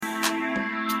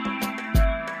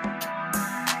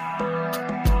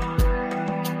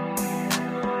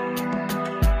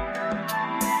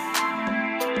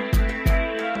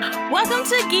Welcome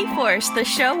to Geek Force, the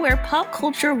show where pop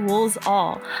culture rules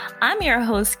all. I'm your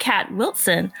host, Kat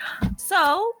Wilson.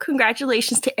 So,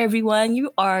 congratulations to everyone.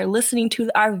 You are listening to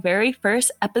our very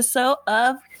first episode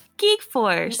of Geek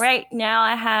Force. Right now,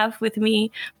 I have with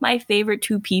me my favorite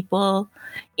two people,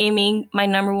 aiming my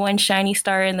number one shiny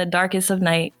star in the darkest of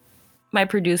night, my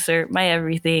producer, my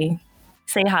everything.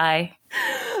 Say hi.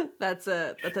 That's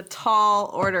a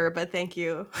tall order, but thank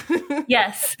you.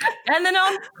 Yes. And then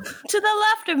on to the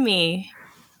left of me,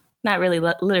 not really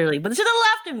literally, but to the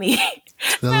left of me,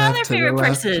 my other favorite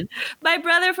person, my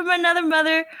brother from another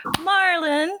mother,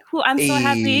 Marlon, who I'm so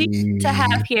happy to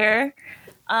have here.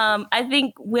 I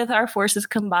think with our forces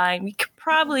combined, we could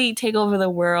probably take over the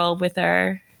world with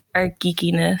our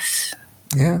geekiness.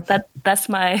 Yeah. That's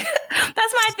my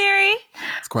theory.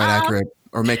 It's quite accurate.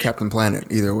 Or make Captain Planet,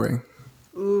 either way.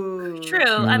 Ooh. True.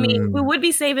 I mean, we would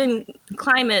be saving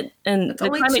climate and it's the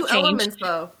only climate two change. Elements,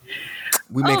 though.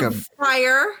 We make a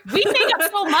fire. We make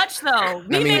up so much, though.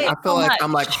 I feel like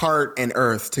I'm like heart and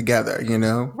earth together, you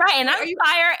know? Right, and I'm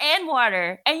fire and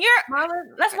water. And you're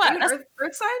Marlon, that's what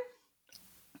earth sign?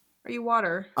 Are you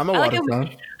water? I'm a water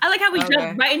sign. I like how we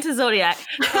jump right into Zodiac.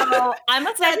 So I'm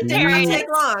a Sagittarius. Take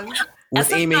long.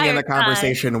 With aiming in the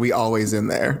conversation, we always in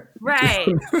there. Right.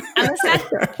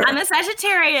 I'm a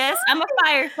Sagittarius. I'm a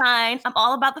fire sign. I'm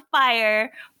all about the fire.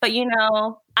 But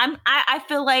I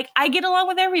feel like I get along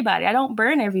with everybody. I don't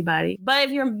burn everybody. But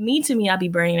if you're mean to me, I'll be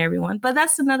burning everyone. But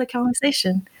that's another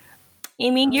conversation.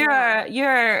 Aiming, you're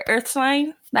a earth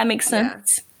sign. That makes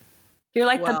sense. Yeah. You're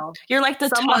like the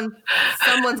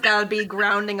someone's got to be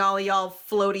grounding all of y'all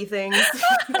floaty things.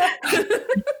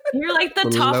 You're like the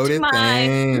top to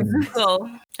my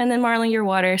Zuko. And then Marlon, you're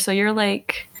water, so you're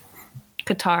like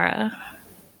Katara.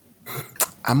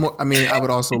 I would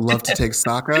also love to take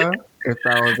Sokka if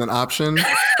that was an option.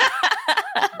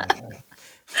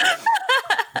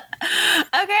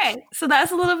 Okay, so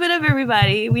that's a little bit of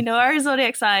everybody. We know our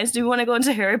zodiac signs. Do we want to go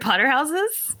into Harry Potter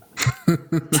houses?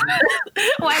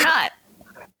 Why not?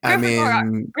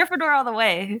 Gryffindor all the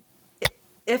way.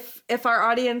 If our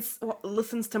audience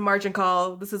listens to Margin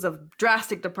Call, this is a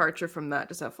drastic departure from that,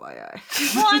 just FYI.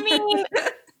 Well, I mean,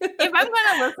 if I'm going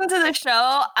to listen to the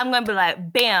show, I'm going to be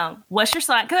like, bam, what's your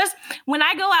sign? Because when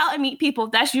I go out and meet people,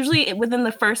 that's usually within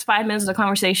the first 5 minutes of the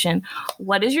conversation.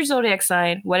 What is your zodiac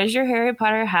sign? What is your Harry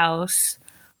Potter house?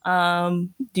 Do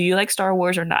you like Star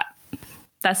Wars or not?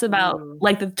 That's about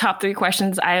like the top 3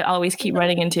 questions I always keep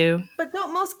running into. But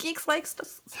don't most geeks like Star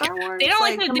Wars? They don't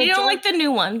like the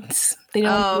new ones. They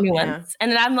don't like the new ones.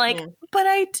 And then I'm like, but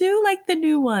I do like the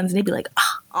new ones. And they'd be like,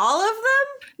 all of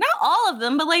them? Not all of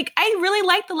them, but like I really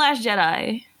like The Last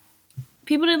Jedi.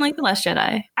 People didn't like The Last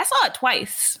Jedi. I saw it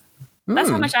twice. That's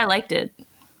how much I liked it.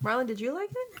 Marlon, did you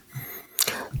like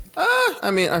it?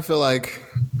 I feel like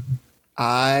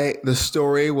the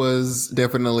story was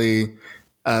definitely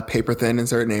paper thin in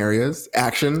certain areas.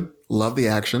 Action, love the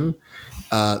action.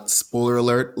 Spoiler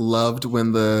alert, loved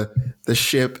when the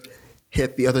ship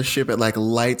hit the other ship at like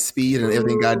light speed and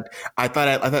everything got. I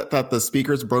thought the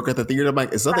speakers broke at the theater. I'm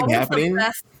like, is something happening?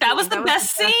 That was the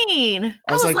best scene.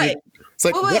 I was like, it's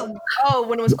like, wait. Oh,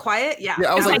 when it was quiet, yeah.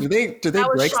 I was like, did they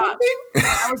break something?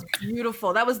 That was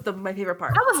beautiful. That was my favorite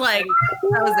part. I was like,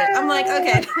 that was it. I'm like,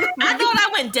 okay. I thought I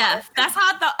went deaf. That's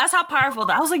how powerful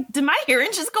that. I was like, did my hearing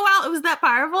just go out? It was that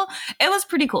powerful. It was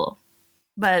pretty cool.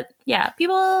 But yeah,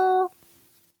 people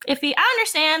iffy. I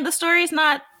understand the story's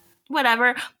not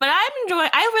whatever, but I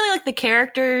really like the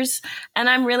characters, and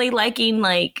I'm really liking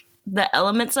like the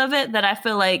elements of it that I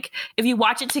feel like if you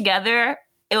watch it together,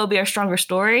 it will be a stronger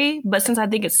story. But since I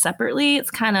think it's separately, it's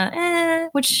kind of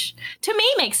which to me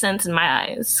makes sense in my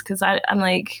eyes, because I'm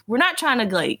like, we're not trying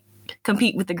to like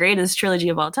compete with the greatest trilogy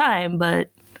of all time, but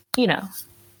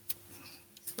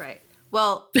right.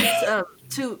 Well,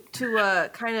 to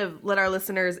kind of let our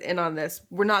listeners in on this,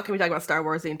 we're not going to be talking about Star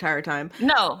Wars the entire time.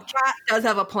 No. Kat does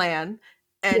have a plan,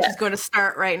 and she's going to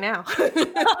start right now.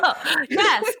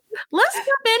 Yes. Let's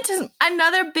jump into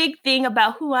another big thing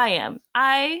about who I am.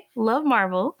 I love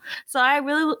Marvel, so I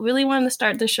really, really wanted to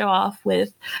start the show off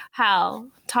with how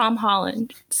Tom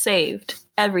Holland saved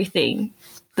everything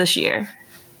this year.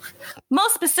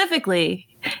 Most specifically,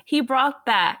 he brought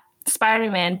back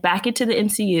Spider-Man back into the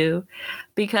MCU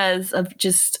because of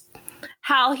just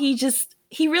how he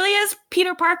really is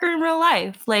Peter Parker in real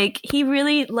life. Like, he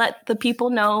really let the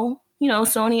people know,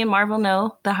 Sony and Marvel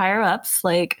know, the higher ups,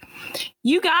 like,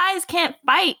 you guys can't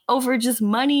fight over just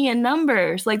money and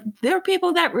numbers. Like, there are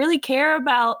people that really care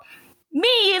about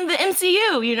me in the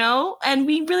MCU, you know, and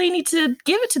we really need to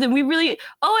give it to them. We really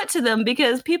owe it to them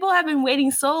because people have been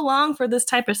waiting so long for this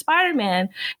type of Spider-Man,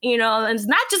 you know, and it's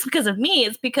not just because of me,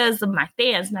 it's because of my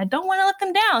fans, and I don't want to let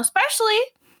them down, especially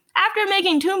after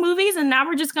making 2 movies and now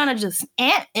we're just gonna just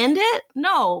end it.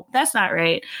 No, that's not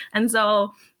right. And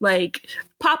so like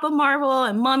Papa Marvel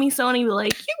and Mommy Sony were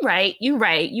like, you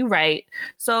right.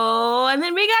 So, and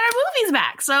then we got our movies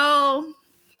back. So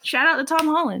shout out to Tom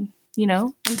Holland, you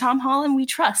know, and Tom Holland we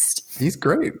trust. He's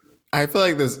great. I feel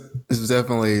like this is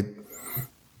definitely,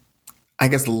 I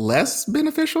guess, less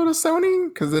beneficial to Sony,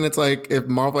 because then it's like if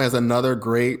Marvel has another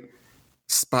great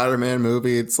Spider-Man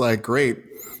movie, it's like, great,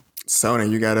 Sony,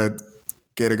 you gotta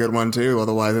get a good one too.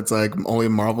 Otherwise, it's like only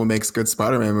Marvel makes good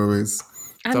Spider-Man movies.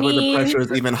 So I mean, the pressure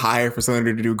is even higher for Sony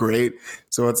to do great.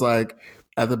 So it's like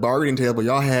at the bargaining table,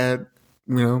 y'all had,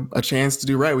 you know, a chance to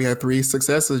do right. We had 3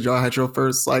 successes. Y'all had your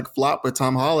first like flop with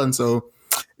Tom Holland. So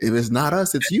if it's not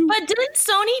us, it's you. But didn't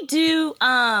Sony do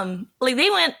like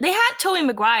they had Tobey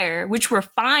Maguire, which were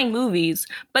fine movies,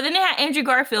 but then they had Andrew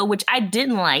Garfield, which I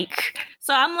didn't like.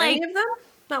 So I'm like, any of them?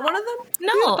 Not one of them?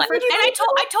 No, and I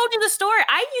told you the story.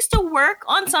 I used to work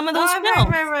on some of those films,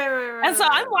 right, and so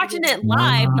I'm watching it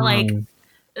live. Wow. Like,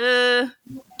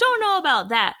 don't know about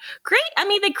that. Great. I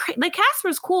mean, the cast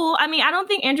was cool. I mean, I don't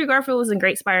think Andrew Garfield was a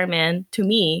great Spider-Man to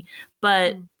me,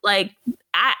 but like,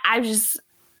 I just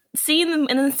seeing them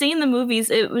and then seeing the movies,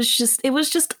 it was just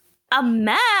a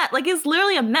mess. Like, it's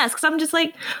literally a mess. Because I'm just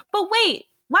like, but wait,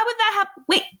 why would that happen?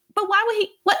 Wait, but why would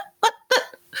he? What?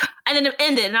 And then it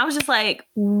ended, and I was just like,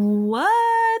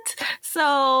 what?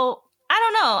 So I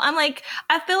don't know. I'm like,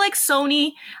 I feel like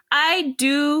Sony, I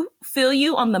do feel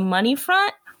you on the money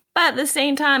front, but at the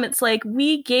same time, it's like,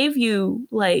 we gave you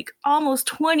like almost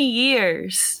 20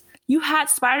 years. You had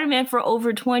Spider-Man for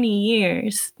over 20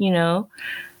 years, you know?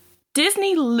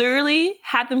 Disney literally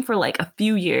had them for like a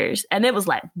few years, and it was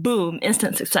like, boom,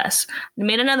 instant success. They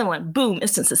made another one, boom,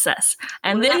 instant success.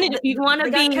 And then if you want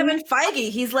to be Kevin Feige,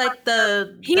 he's like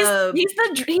he's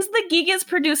the geekiest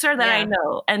producer that I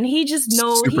know, and he just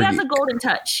knows he has a golden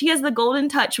touch. He has the golden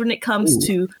touch when it comes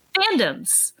to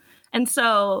fandoms, and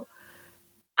so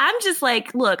I'm just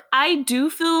like, look, I do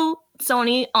feel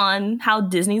Sony on how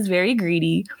Disney's very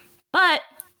greedy, but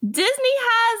Disney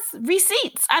has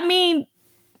receipts. I mean,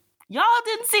 y'all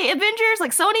didn't see Avengers?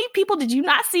 Like, Sony people, did you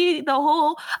not see the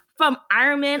whole, from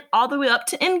Iron Man all the way up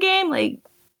to Endgame? Like,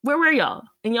 where were y'all?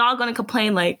 And y'all gonna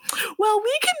complain like, well,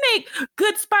 we can make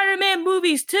good Spider-Man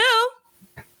movies too.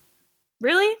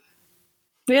 Really?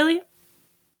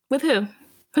 With who?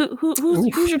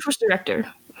 Who's your first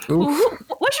director?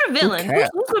 What's your villain? Who's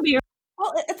gonna be your...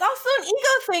 Well, it's also an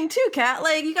ego thing too, Kat.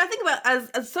 Like, you gotta think about as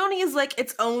Sony is like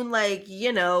its own, like,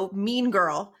 you know, mean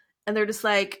girl. And they're just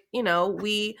like, you know,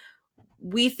 we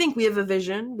think we have a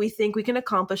vision. We think we can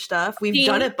accomplish stuff. We've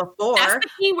done it before. That's the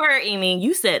key word, Amy.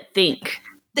 You said think.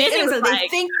 They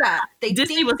think that.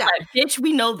 Disney was like, bitch,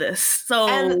 we know this. So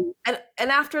and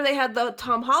after they had the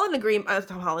Tom Holland agreement,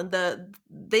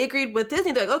 they agreed with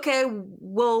Disney. They're like, okay,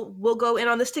 we'll go in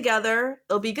on this together.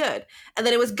 It'll be good. And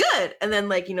then it was good. And then,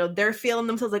 like, you know, they're feeling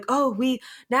themselves like, oh, we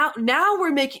now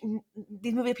we're making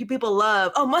these movies people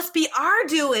love. Oh, must be our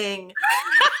doing.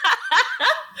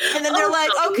 And then they're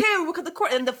like, okay, we'll look at the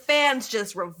court, and the fans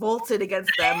just revolted against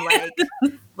them,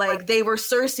 like they were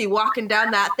Cersei walking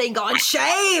down that thing, going,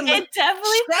 shame. It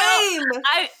definitely shame.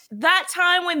 That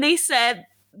time when they said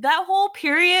that whole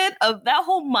period of that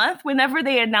whole month, whenever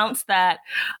they announced that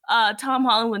Tom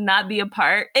Holland would not be a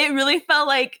part, it really felt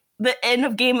like the end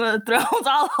of Game of Thrones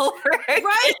all over again.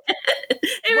 Right?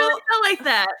 It really felt like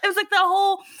that. It was like the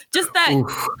whole, just that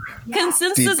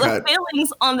consensus of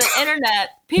feelings on the internet.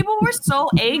 People were so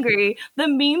angry. The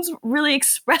memes really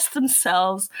expressed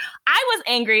themselves. I was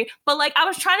angry, but like, I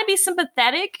was trying to be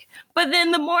sympathetic. But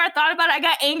then the more I thought about it, I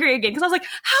got angry again. Because I was like,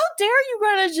 how dare you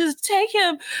gonna just take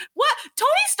him? What? Tony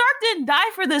Stark didn't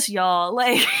die for this, y'all.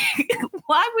 Like,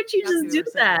 why would you just do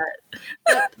that?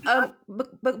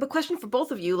 But question for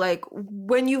both of you, like,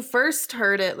 when you first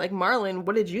heard it, like, Marlon,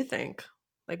 what did you think?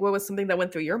 Like, what was something that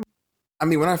went through your mind? I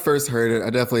mean, when I first heard it,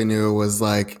 I definitely knew it was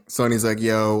like, Sony's like,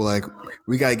 yo, like,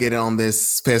 we got to get on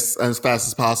this as fast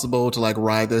as possible to like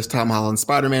ride this Tom Holland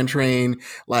Spider-Man train.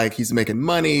 Like, he's making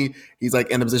money. He's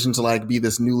like in a position to like be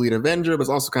this new lead Avenger, but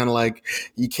it's also kind of like,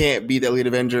 you can't be that lead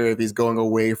Avenger if he's going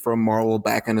away from Marvel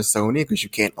back into Sony because you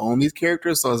can't own these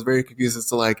characters. So I was very confused as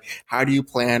to like, how do you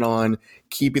plan on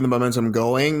keeping the momentum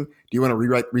going you want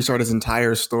to restart his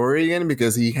entire story again?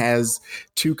 Because he has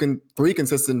three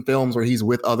consistent films where he's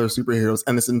with other superheroes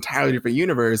and this entirely different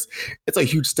universe. It's a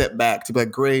huge step back to be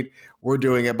like, great, we're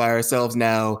doing it by ourselves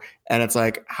now. And it's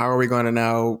like, how are we going to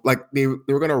now? Like they were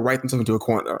going to write themselves into a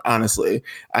corner. Honestly,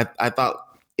 I thought.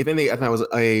 If anything, I thought it was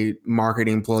a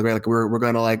marketing ploy. Right? Like we're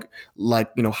gonna like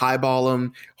highball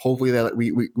them. Hopefully that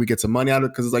we get some money out of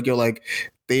it, because it's like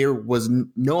there was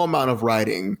no amount of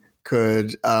writing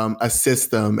could assist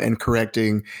them in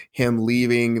correcting him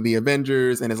leaving the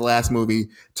Avengers in his last movie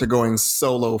to going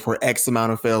solo for X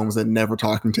amount of films and never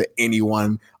talking to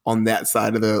anyone on that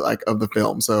side of the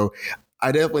film. So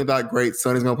I definitely thought, great,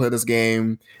 Sony's gonna play this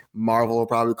game. Marvel will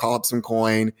probably call up some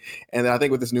coin, and then I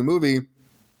think with this new movie,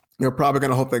 you're probably going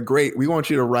to hope that, great, we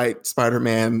want you to write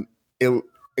Spider-Man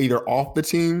either off the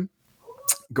team,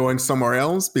 going somewhere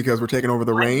else because we're taking over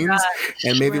the reins.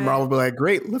 And maybe Marvel will be like,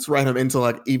 great, let's write him into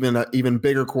like even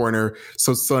bigger corner.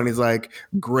 So Sony's like,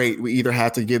 great, we either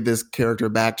have to give this character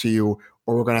back to you,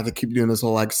 or we're going to have to keep doing this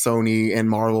whole like Sony and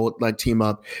Marvel like team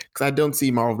up. Because I don't see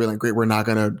Marvel being like, great, we're not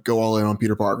going to go all in on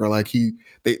Peter Parker. Like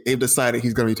they've decided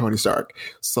he's going to be Tony Stark.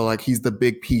 So like he's the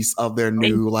big piece of their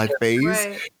new like phase.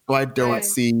 Right. So I don't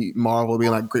see Marvel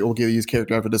being like, great, we'll give you his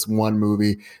character after this one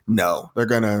movie. No, they're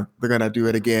gonna do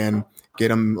it again, get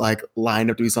him like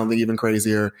lined up to do something even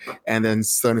crazier, and then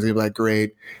Sony's gonna be like,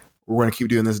 great, we're gonna keep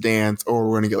doing this dance, or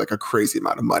we're gonna get like a crazy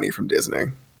amount of money from Disney.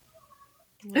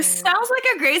 This sounds like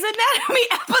a Grey's Anatomy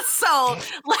episode,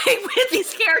 like with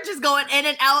these characters going in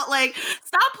and out. Like,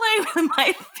 stop playing with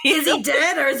my feelings. Is he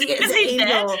dead or is he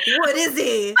dead? What is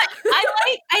he?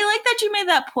 I like that you made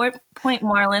that point,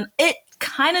 Marlon. It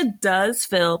kind of does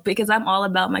feel, because I'm all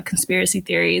about my conspiracy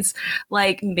theories,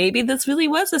 like maybe this really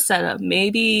was a setup.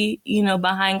 Maybe,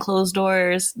 behind closed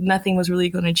doors, nothing was really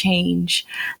going to change,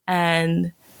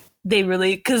 and they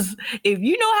really, because if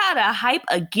you know how to hype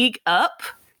a geek up,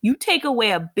 you take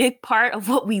away a big part of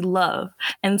what we love.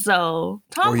 And so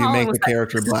Tom Holland, or you make the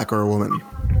character black or a woman.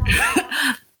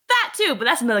 That too, but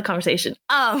that's another conversation.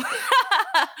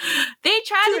 They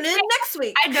tried Tune in next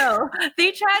week. I know.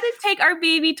 They tried to take our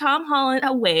baby Tom Holland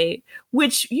away,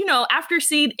 which, after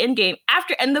seeing Endgame,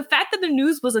 and the fact that the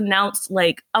news was announced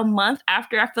like a month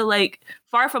after, I feel like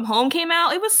Far From Home came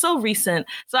out, it was so recent.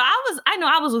 So I know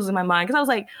I was losing my mind, because I was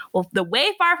like, well, the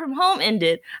way Far From Home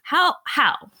ended, how?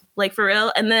 Like, for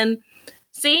real? And then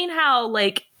seeing how,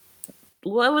 like,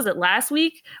 what was it, last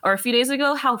week or a few days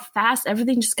ago, how fast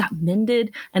everything just got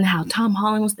mended and how Tom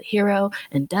Holland was the hero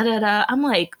and da-da-da. I'm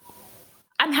like,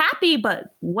 I'm happy,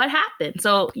 but what happened?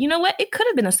 So, you know what? It could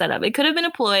have been a setup. It could have been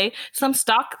a ploy. Some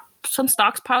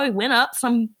stocks probably went up.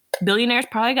 Some billionaires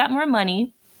probably got more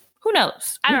money. Who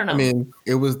knows? I don't know. I mean,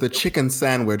 it was the chicken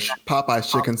sandwich,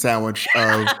 Popeye's chicken sandwich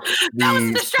of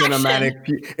the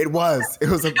cinematic. It was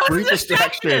a brief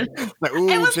distraction. Like,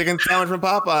 ooh, chicken sandwich from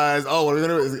Popeyes. Oh, what are we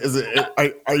gonna do? Is it?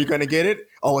 Are you gonna get it?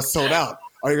 Oh, it's sold out.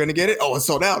 Are you going to get it? Oh, it's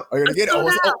sold out. Are you going to get it?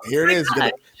 Oh, here it is. You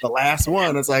get the last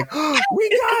one. It's like, oh, we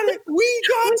got it. We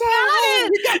got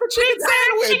it. We got the chicken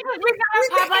sandwich.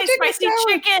 We got Popeye's spicy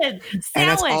chicken sandwich. And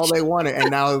that's all they wanted.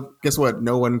 And now, guess what?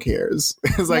 No one cares.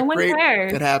 It's like, great,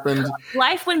 it happened.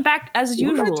 Life went back as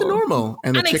usual. Back to normal.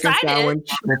 And the chicken sandwich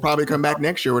will probably come back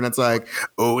next year when it's like,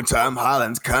 oh, Tom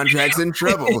Holland's contract's in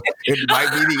trouble. It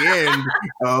might be the end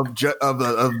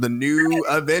of the new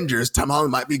Avengers. Tom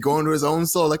Holland might be going to his own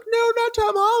soul. Like, no, not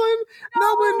Tom Holland.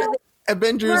 No, when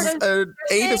Avengers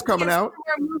 8 is coming out.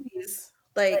 2 more movies.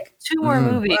 Like 2 more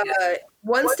movies.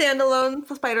 One standalone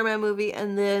Spider-Man movie,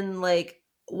 and then like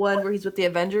one where he's with the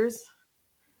Avengers.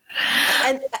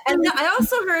 And I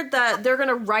also heard that they're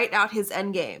gonna write out his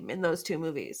Endgame in those 2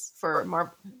 movies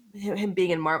for him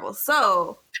being in Marvel.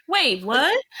 So wait,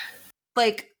 what?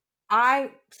 Like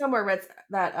I somewhere read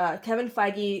that Kevin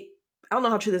Feige, I don't know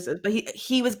how true this is, but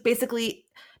he was basically,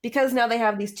 because now they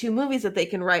have these 2 movies that they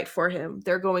can write for him,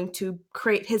 they're going to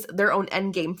create their own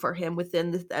Endgame for him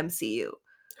within the MCU.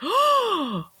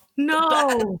 No.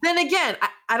 But then again,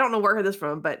 I don't know where I heard this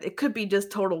from, but it could be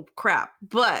just total crap.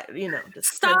 But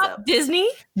just stop, Disney.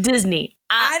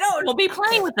 Don't be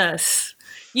playing with us.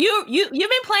 You've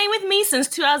been playing with me since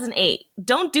 2008.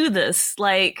 Don't do this.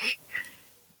 Like,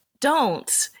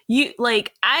 don't.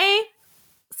 I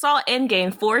saw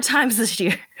Endgame 4 times this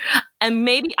year, and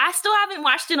maybe I still haven't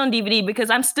watched it on DVD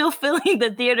because I'm still feeling the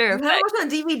theater effect. You haven't watched it on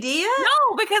DVD yet?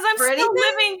 No, because I'm still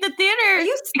living the theater. Are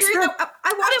you serious?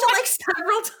 I watched it like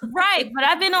several times. Right, but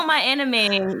I've been on my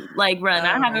anime run.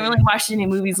 I haven't really watched any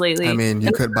movies lately. I mean,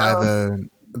 you could buy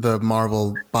the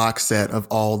Marvel box set of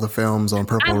all the films on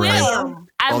Purple Rain.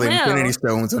 All the Infinity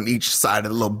Stones on each side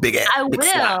of the little big ass. I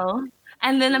will.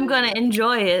 and then I'm gonna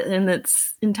enjoy it in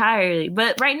its entirety.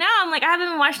 But right now, I'm like, I haven't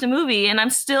even watched the movie, and I'm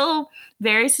still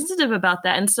very sensitive about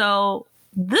that. And so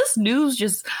this news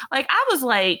just like, I was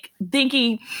like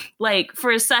thinking, like,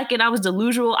 for a second I was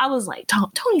delusional. I was like,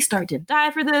 Tony Stark didn't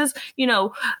die for this,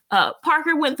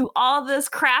 Parker went through all this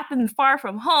crap and Far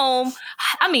From Home.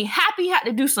 I mean, Happy had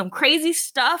to do some crazy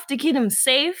stuff to keep him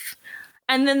safe,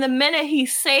 and then the minute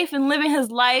he's safe and living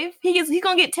his life, he's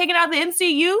gonna get taken out of the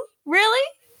MCU. Really?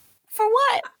 For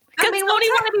what? Because Tony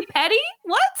want to be petty?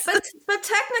 What? But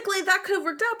technically, that could have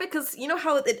worked out, because you know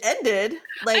how it ended.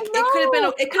 Like, it could have been.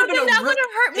 It could have been. That would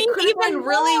have hurt me even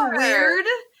really more. weird,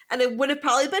 and it would have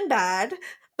probably been bad.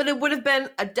 But it would have been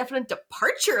a definite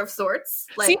departure of sorts.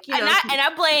 Like, see, and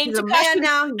I blame he's a man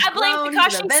now. He's grown,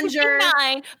 he's an Avenger.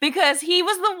 69 because he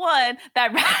was the one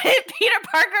that ratted Peter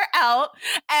Parker out,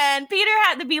 and Peter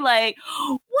had to be like,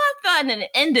 "What the?" And then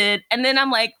it ended, and then I'm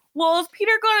like, well, is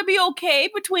Peter going to be okay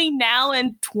between now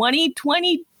and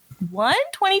 2021,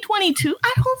 2022?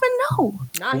 I don't even know.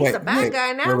 Nah, he's a bad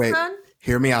guy now, son.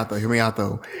 Hear me out,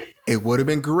 though. It would have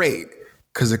been great,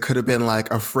 because it could have been like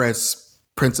a fresh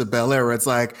Prince of Bel-Air, where it's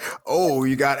like, oh,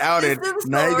 you got outed.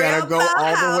 Now you got to go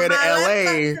all the way to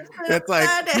L.A. It's like,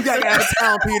 you got to get out of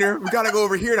town, Peter. We got to go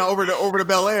over here now, over to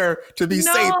Bel-Air to be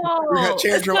safe. We're going to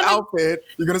change your outfit.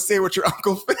 You're going to stay with your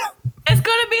Uncle Phil. It's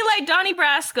going to be like Donnie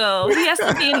Brasco. He has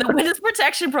to be in the Witness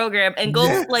Protection Program and go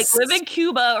live in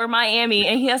Cuba or Miami.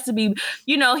 And he has to be,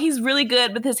 he's really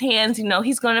good with his hands.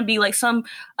 He's going to be like some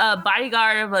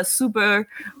bodyguard of a super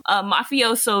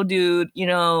mafioso dude,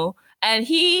 and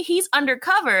he's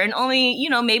undercover, and only,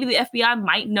 maybe the FBI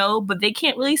might know, but they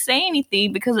can't really say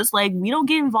anything because it's like, we don't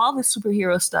get involved with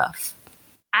superhero stuff.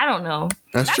 I don't know.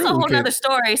 That's true. A whole other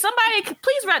story. Somebody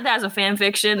please write that as a fan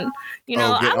fiction.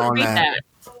 I would read that.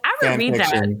 I would read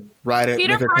that. Write it.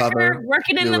 Peter Parker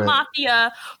working in the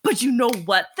mafia. But you know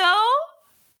what, though?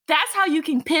 That's how you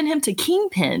can pin him to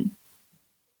Kingpin.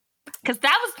 Because if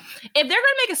they're going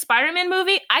to make a Spider-Man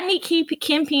movie, I need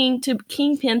Kingpin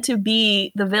to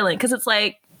be the villain. Because it's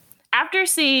like, after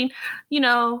seeing,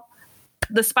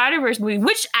 the Spider-Verse movie,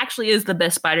 which actually is the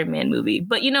best Spider-Man movie,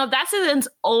 but that's in its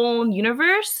own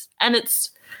universe. And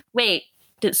wait,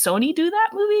 did Sony do that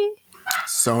movie?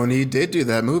 Sony did do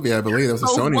that movie, I believe. That was a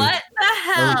Sony. What the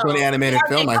hell? That was a Sony animated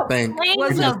film, I think.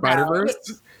 Was it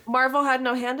Spider-Verse? Marvel had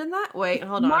no hand in that? Wait,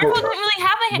 hold on. Marvel didn't really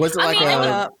have a hand.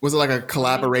 Was it like a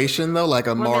collaboration though? Like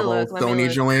a Marvel Sony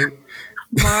joint?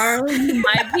 Marvel, you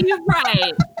might be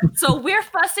right. So we're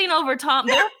fussing over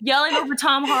they're yelling over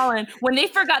Tom Holland when they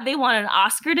forgot they won an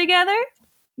Oscar together.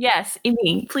 Yes,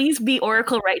 Amy, please be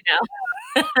Oracle right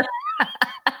now.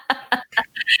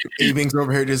 Eving's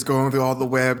over here just going through all the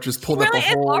web, just pulled up a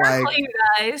whole Oracle, you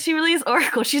guys. She really is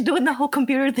Oracle. She's doing the whole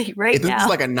computer thing right now. This is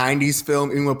like a 90s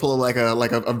film. Even will pull like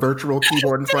a virtual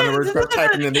keyboard in front of her, start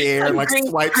typing in the air, and like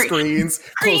swipe screens.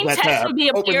 Close that tab.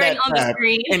 Open that tab.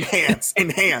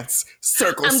 Enhance.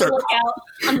 Circle. On the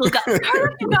lookout. Hurry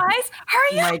up, you guys.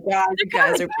 Hurry up. Oh my God, you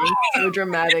guys are being so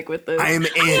dramatic with this. I am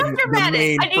in the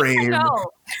main frame. I need to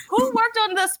know. Who worked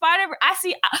on the Spider-Verse?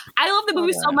 I love the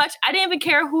movie so much. I didn't even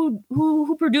care who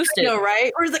produced it. I know,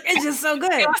 right? Or it's just so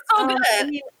good. It was so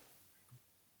good.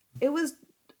 It was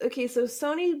okay. So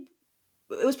Sony.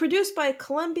 It was produced by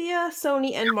Columbia,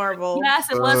 Sony, and Marvel.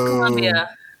 Yes, it was Columbia.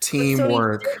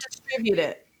 Teamwork. Sony did distribute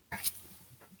it.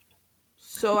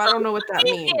 So I don't know what that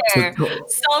means.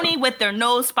 Sony with their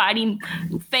no Spidey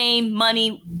fame,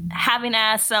 money, having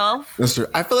ass self. That's true.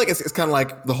 I feel like it's kind of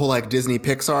like the whole like Disney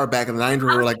Pixar back in the 90s,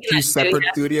 where like two separate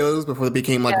studios before they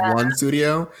became like one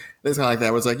studio. It's kind of like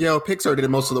that. Where it's like, yo, Pixar did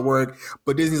most of the work,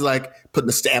 but Disney's like putting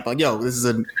the stamp on, yo, this is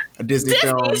a Disney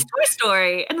film. Toy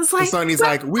Story, and it's like, so Sony's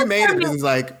like, we made it. Disney's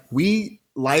like, we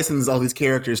license all these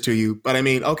characters to you, but I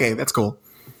mean, okay, that's cool.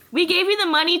 We gave you the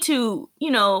money to,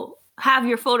 have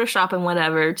your Photoshop and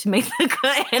whatever to make the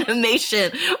good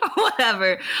animation or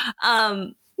whatever.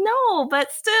 No,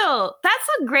 but still, that's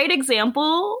a great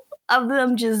example of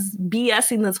them just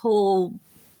BSing this whole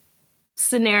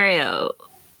scenario.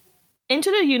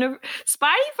 Into the Universe.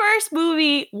 Spidey first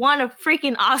movie won a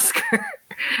freaking Oscar.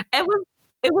 It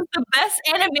was the best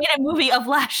animated movie of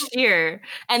last year.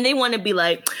 And they want to be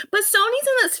like, but Sony's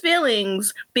in its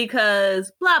feelings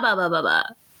because blah, blah, blah, blah, blah.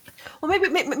 Well,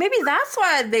 maybe that's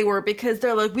why they were, because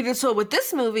they're like, we did so with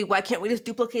this movie. Why can't we just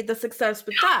duplicate the success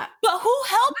with that? But who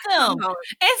helped them?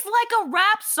 It's like a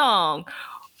rap song.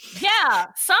 Yeah,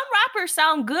 some rappers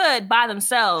sound good by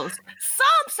themselves.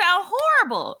 Some sound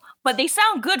horrible, but they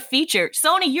sound good featured.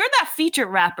 Sony, you're that featured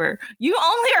rapper. You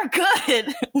only are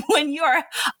good when you're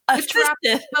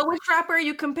assisted. Which rapper are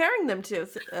you comparing them to?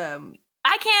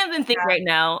 I can't even think right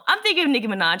now. I'm thinking of Nicki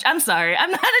Minaj. I'm sorry.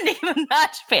 I'm not a Nicki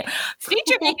Minaj fan.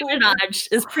 Feature Nicki Minaj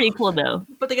is pretty cool, though.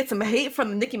 But they get some hate from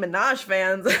the Nicki Minaj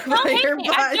fans. I don't hate her.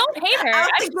 I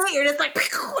don't think you're just like,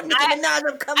 Nicki Minaj,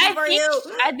 I'm coming for you.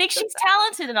 I think she's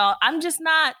talented and all. I'm just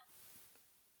not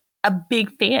a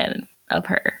big fan of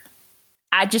her.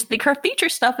 I just think her feature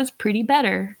stuff is pretty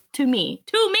better to me.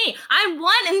 I'm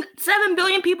 1 in 7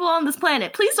 billion people on this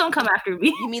planet. Please don't come after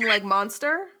me. You mean like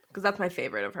Monster? Because that's my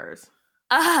favorite of hers.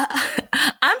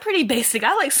 I'm pretty basic.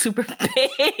 I like super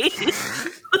bass.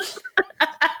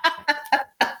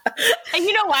 And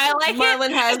you know why I like Marlon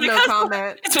it? has no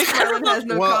comment. Marlon has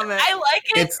no comment. I like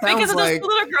it because of those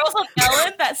little girls on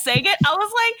Ellen that sang it. I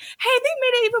was like, hey, they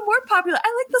made it even more popular.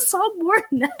 I like the song more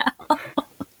now.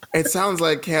 It sounds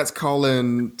like Kat's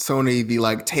calling Sony the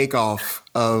like takeoff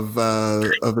of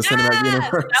the cinematic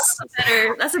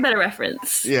universe. That's a better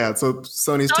reference. Yeah, so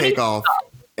Sony's takeoff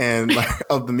and like,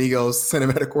 of the Migos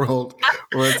cinematic world,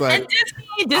 where it's like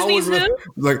Disney's who?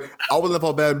 Like I was up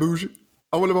on Bad Bougie.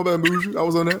 I was on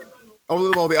that. I was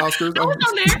on all the Oscars. I was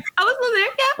on there. Yeah, I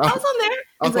was on there.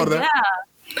 I was part of that.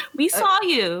 Yeah. We saw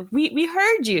you. We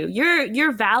heard you.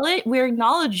 You're valid. We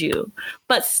acknowledge you.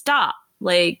 But stop.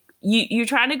 Like you're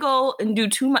trying to go and do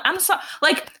too much. I'm sorry.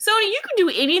 Like Sony, you can do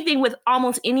anything with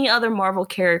almost any other Marvel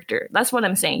character. That's what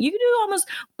I'm saying. You can do almost,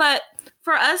 but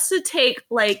for us to take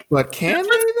like, but can they though?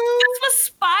 This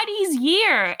was Spidey's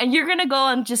year, and you're gonna go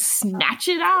and just snatch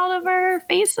it out of her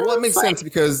face. Well, it makes sense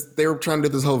because they were trying to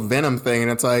do this whole Venom thing, and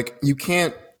it's like you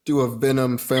can't do a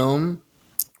Venom film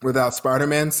without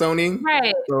Spider-Man. Sony,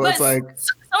 right? So but it's like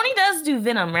Sony does do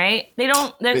Venom, right? They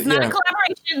don't. There's not a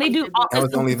collaboration. They do all. That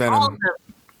was only Venom. All of them.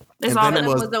 It's all Venom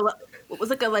was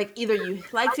like either you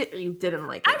liked it or you didn't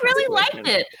like it. I really liked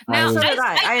it. Now, so did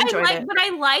I enjoyed it, but I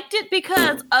liked it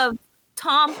because of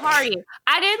Tom Hardy.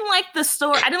 I didn't like the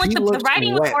story. I didn't like the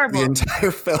writing was horrible. The entire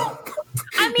film.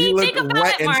 I mean, think about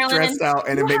it, Marlon. And stressed out,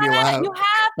 and it made me laugh. You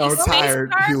have how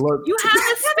tired he looked. You have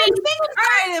a space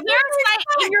parasite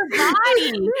in your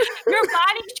body. Your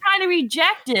body's trying to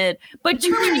reject it, but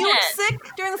you sick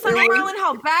during the summer, Marlon.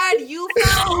 How bad you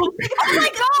felt? Oh my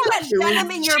god, you had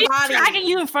venom in your body. Dragging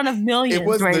you in front of millions. It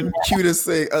was the cutest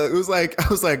thing. It was like I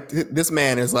was like, this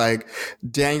man is like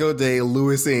Daniel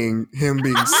Day-Lewising him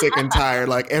being sick and tired.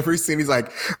 Like every scene, he's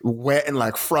like wet and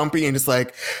like frumpy and just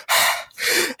like.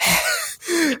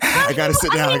 I gotta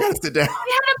sit down. He had a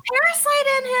parasite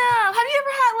in him. Have you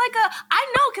ever had like a?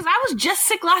 I know because I was just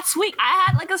sick last week. I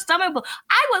had like a stomach bug.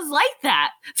 I was like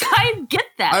that, so I get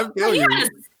that. I feel you.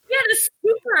 He had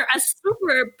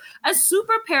a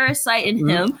super parasite in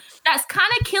him that's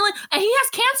kind of killing, and he has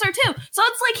cancer too. So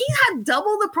it's like he had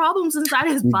double the problems inside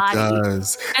his body. He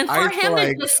does. And for him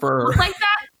to just look like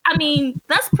that. I mean,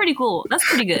 that's pretty cool. That's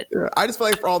pretty good. Yeah, I just feel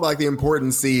like for all like the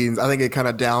important scenes, I think it kind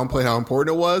of downplayed how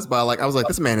important it was. But like, I was like,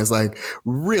 this man is like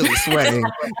really sweating,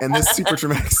 and this super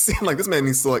traumatic scene, like this man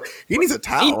needs to like he needs a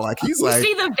towel. Like he's like, you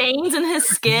see the veins in his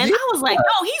skin. Yeah. I was like,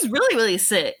 no, he's really really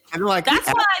sick. And like that's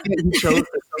why he chose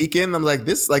to speak in. I'm like,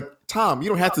 this like Tom, you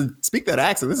don't have to speak that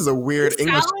accent. This is a weird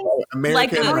English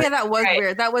American. Like, that was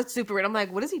weird. That was super weird. I'm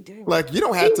like, what is he doing? Like, you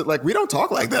don't have to. Like, we don't talk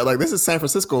like that. Like, this is San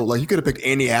Francisco. Like, you could have picked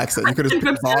any accent. You could have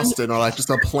picked Boston or like just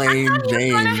a plain Jane.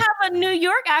 He was going to have a New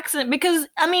York accent because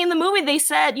I mean, the movie they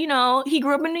said, you know, he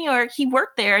grew up in New York, he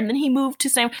worked there, and then he moved to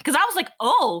San. Because I was like,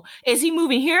 oh, is he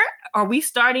moving here? Are we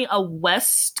starting a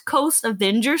West Coast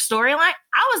Avengers storyline?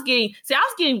 I was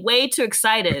getting way too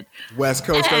excited. West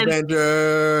Coast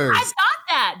Avengers. I thought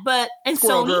that, but and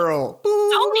Squirrel Girl.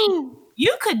 Sony,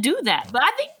 you could do that, but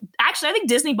I think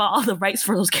Disney bought all the rights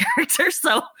for those characters,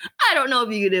 so I don't know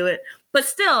if you could do it. But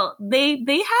still, they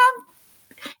have.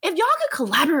 If y'all could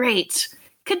collaborate,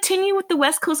 continue with the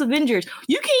West Coast Avengers.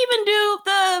 You can even do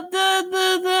the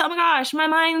oh my gosh, my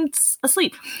mind's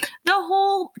asleep. The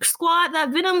whole squad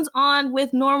that Venom's on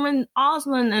with Norman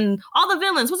Osborn and all the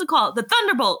villains. What's it called? The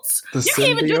Thunderbolts. You can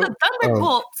even do the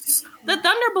Thunderbolts. The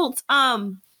Thunderbolts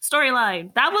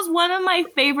storyline. That was one of my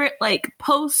favorite like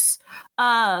post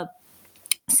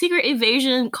Secret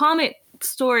Invasion comic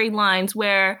storylines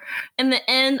where in the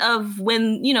end of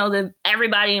when, you know,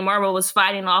 everybody in Marvel was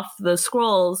fighting off the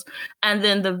Skrulls and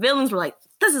then the villains were like,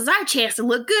 this is our chance to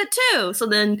look good too. So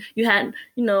then you had,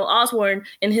 you know, Osborn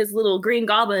in his little Green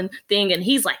Goblin thing, and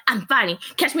he's like, "I'm fighting,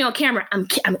 catch me on camera. I'm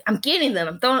getting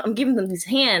them. I'm giving them these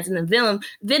hands." And then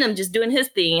Venom just doing his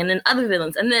thing, and then other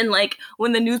villains, and then like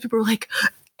when the newspaper were like,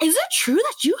 "Is it true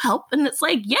that you helped?" And it's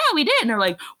like, "Yeah, we did." And they're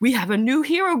like, "We have a new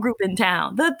hero group in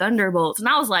town, the Thunderbolts." And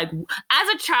I was like, as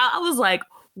a child, I was like,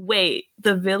 "Wait,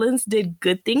 the villains did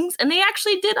good things, and they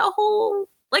actually did a whole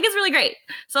like it's really great."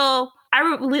 So I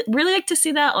really like to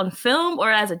see that on film or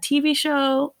as a TV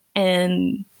show.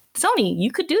 And Sony,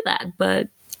 you could do that, but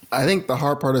I think the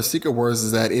hard part of Secret Wars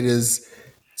is that it is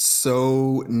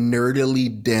so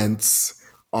nerdily dense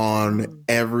on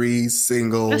every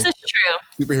single this is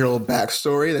true. superhero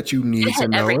backstory that you need to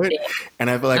know Everything. it. And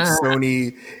I feel like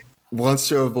Sony wants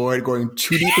to avoid going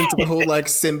too deep into the whole like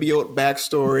symbiote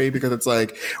backstory because it's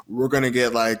like we're gonna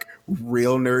get like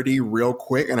real nerdy real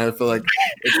quick, and I feel like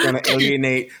it's gonna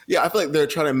alienate. Yeah, I feel like they're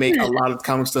trying to make a lot of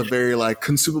comic stuff very like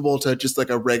consumable to just like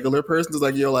a regular person. It's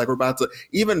like like we're about to.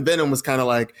 Even Venom was kind of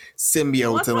like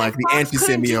symbiotes and like the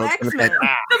anti-symbiotes. And it's like,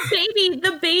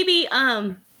 the baby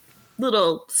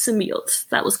little symbiotes.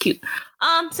 That was cute.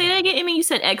 Say that again. I mean, you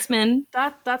said X-Men.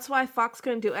 That's why Fox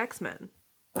couldn't do X-Men.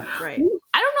 Right.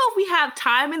 I don't know if we have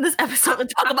time in this episode to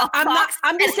talk about Fox.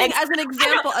 I'm just saying as an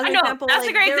example. I know, that's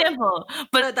a great example.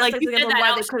 But that's like an you example said of why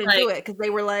that, they couldn't do it because they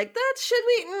were like, that should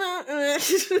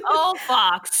we? Oh,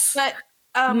 Fox. But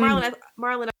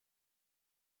Marlon.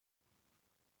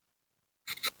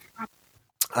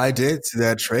 I did see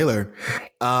that trailer.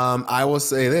 I will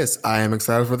say this: I am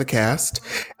excited for the cast.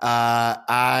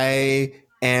 I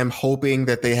am hoping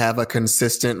that they have a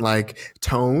consistent like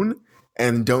tone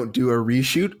and don't do a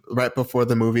reshoot right before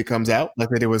the movie comes out like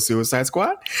they did with Suicide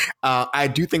Squad. I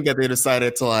do think that they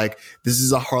decided to like, this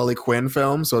is a Harley Quinn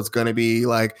film, so it's going to be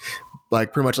like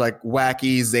pretty much like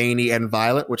wacky, zany, and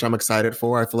violent, which I'm excited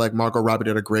for. I feel like Margot Robbie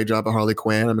did a great job at Harley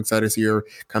Quinn. I'm excited to see her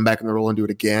come back in the role and do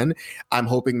it again. I'm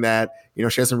hoping that,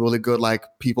 she has some really good like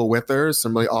people with her,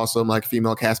 some really awesome like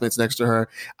female castmates next to her.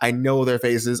 I know their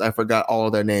faces. I forgot all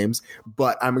of their names,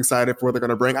 but I'm excited for what they're going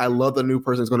to bring. I love the new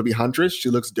person is going to be Huntress. She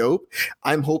looks dope.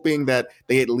 I'm hoping that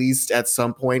they at least at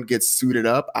some point get suited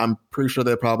up. I'm pretty sure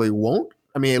they probably won't.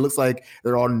 I mean, it looks like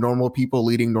they're all normal people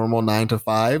leading normal 9 to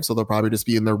 5. So they'll probably just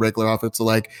be in their regular outfits. So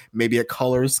like maybe a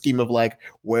color scheme of like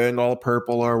wearing all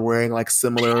purple or wearing like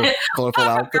similar colorful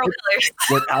outfits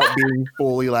without being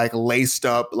fully like laced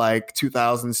up like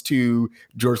 2000s to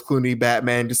George Clooney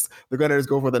Batman. They're going to just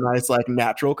go for the nice like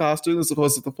natural costumes as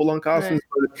opposed to the full on costumes.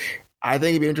 Right. But I think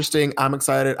it'd be interesting. I'm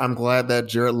excited. I'm glad that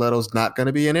Jared Leto's not going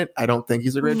to be in it. I don't think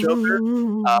he's a great Joker.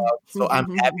 So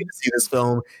I'm happy to see this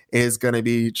film is going to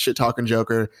be shit-talking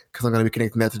Joker because I'm going to be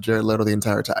connecting that to Jared Leto the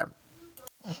entire time.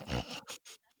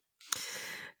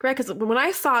 Great, because when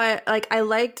I saw it, like I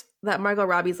liked that Margot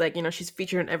Robbie's like, she's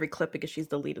featured in every clip because she's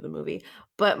the lead of the movie.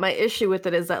 But my issue with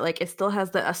it is that like it still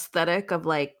has the aesthetic of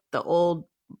like the old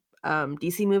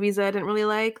DC movies that I didn't really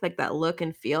like that look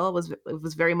and feel was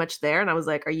very much there, and I was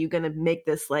like, are you gonna make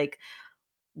this like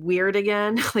weird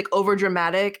again, like over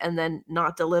dramatic and then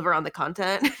not deliver on the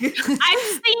content?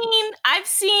 I've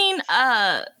seen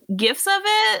gifs of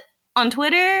it on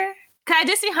Twitter. Cause I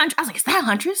did see Huntress. I was like, is that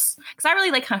Huntress? Because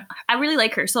I really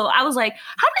like her. So I was like,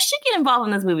 how does she get involved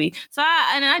in this movie? So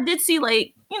I did see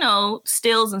like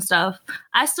stills and stuff.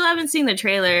 I still haven't seen the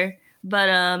trailer. But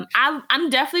I'm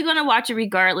definitely going to watch it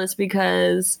regardless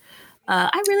because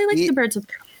I really like the Birds of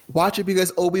Prey. Watch it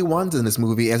because Obi-Wan's in this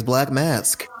movie as Black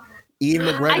Mask. Ian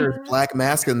McGregor's Black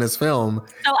Mask in this film.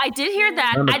 So I did hear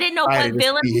that. I didn't know what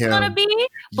villain he's going to be.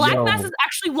 Black Mask is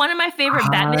actually one of my favorite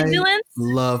Batman villains.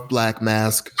 Love Black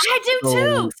Mask. I do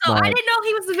too. So I didn't know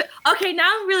he was okay,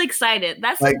 now I'm really excited.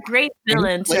 That's like, a great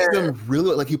villain. He plays him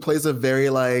really like he plays a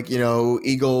very like,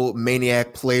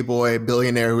 egomaniac playboy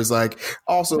billionaire who's like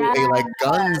also a like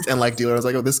guns and like dealer. I was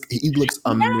like, he looks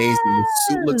amazing. The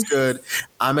suit looks good.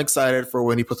 I'm excited for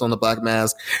when he puts on the Black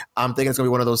Mask. I'm thinking it's gonna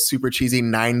be one of those super cheesy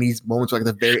 90s moments like at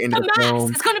the very end of the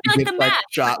film. It's gonna be like the mask.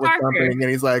 Shot with something and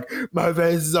he's like, my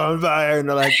face is on fire. And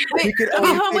they're like, wait.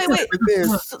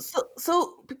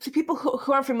 So to people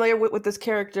who aren't familiar with this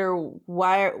character,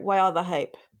 why all the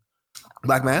hype?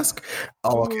 Black Mask?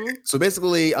 Oh, okay. Mm-hmm. So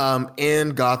basically, in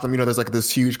Gotham, there's like this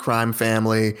huge crime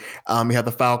family. You have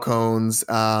the Falcons,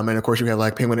 and of course you have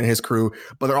like Penguin and his crew,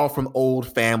 but they're all from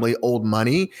old family, old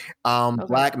money. Okay.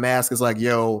 Black Mask is like,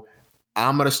 yo,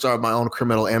 I'm going to start my own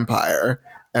criminal empire.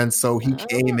 And so he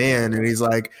came in and he's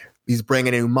like, he's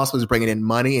bringing in muscle, he's bringing in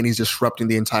money, and he's disrupting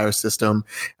the entire system.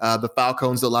 The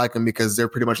Falcons don't like him because they're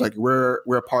pretty much like, we're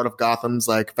a part of Gotham's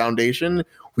like foundation.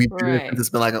 It's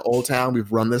been like an old town.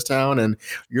 We've run this town, and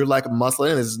you're like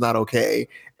muscling. This is not okay.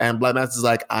 And Black Mask is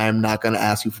like, I'm not going to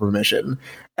ask you for permission.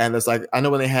 And it's like, I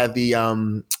know when they had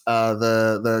the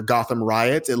Gotham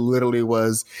riots, it literally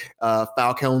was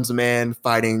Falcons man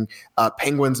fighting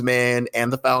Penguins man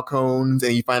and the Falcons,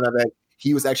 and you find out that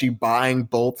he was actually buying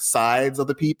both sides of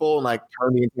the people and like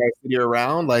turning the entire city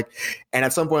around. Like, and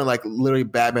at some point, like literally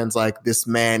Batman's like, this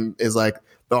man is like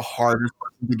the hardest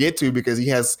person to get to because he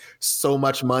has so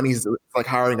much money. He's like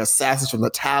hiring assassins from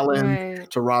the Talon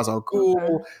to Ra's al Ghul.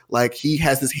 Okay. Like he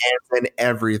has his hands in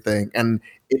everything. And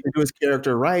if they do his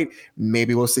character right,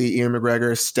 maybe we'll see Ian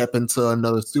McGregor step into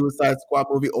another Suicide Squad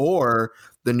movie or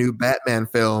the new Batman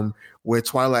film with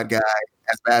Twilight guy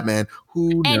as Batman.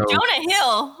 Who knows? And Jonah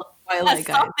Hill has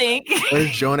something. What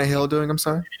is Jonah Hill doing? I'm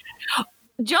sorry.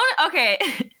 Okay.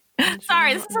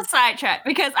 Sorry, this is a sidetrack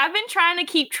because I've been trying to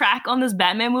keep track on this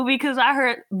Batman movie because I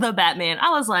heard the Batman.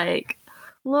 I was like,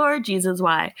 Lord Jesus,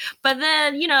 why? But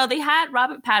then, they had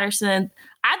Robert Pattinson.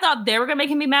 I thought they were going to make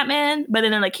him be Batman, but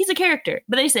then they're like, he's a character.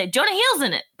 But they said, Jonah Hill's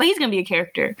in it, but he's going to be a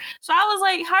character. So I was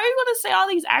like, how are you going to say all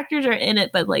these actors are in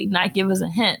it, but like not give us a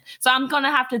hint? So I'm going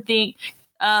to have to think,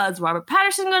 is Robert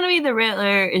Pattinson going to be the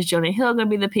Riddler? Is Jonah Hill going to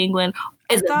be the Penguin?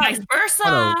 Is it vice versa?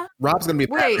 Oh, no. Rob's going to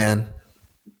be Batman.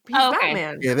 He's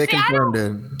Batman. Yeah, they confirmed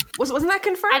it. Wasn't that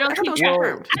confirmed? I don't think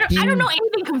confirmed. I don't know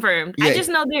anything confirmed. Yeah, I just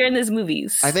know they're in these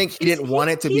movies. I think he didn't want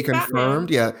it to be confirmed. Batman.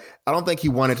 Yeah. I don't think he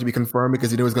wanted it to be confirmed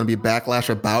because he knew it was going to be backlash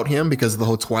about him because of the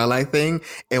whole Twilight thing.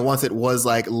 And once it was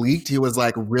like leaked, he was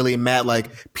like really mad.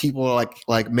 Like people are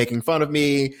like making fun of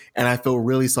me. And I feel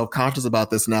really self-conscious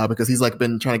about this now because he's like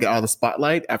been trying to get out of the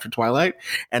spotlight after Twilight.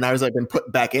 And I was like been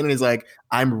put back in and he's like,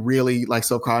 I'm really like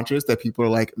self-conscious that people are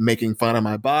like making fun of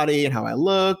my body and how I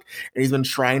look. And he's been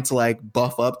trying to like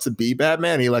buff up to be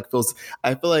Batman. He like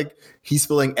I feel like he's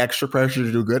feeling extra pressure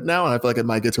to do good now. And I feel like it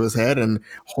might get to his head. And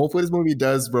hopefully this movie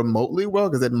does remotely well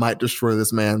because it might destroy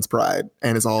this man's pride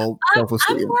and it's all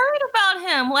self-esteem. I'm worried about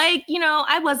him. Like,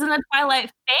 I wasn't a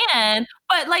Twilight fan,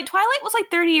 but like Twilight was like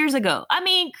 30 years ago. I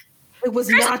mean, it was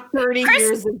not 30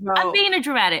 years ago. I'm being a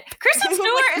dramatic. Kristen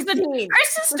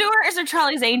Stewart is a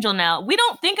Charlie's Angel now. We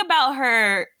don't think about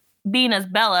her being as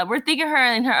Bella. We're thinking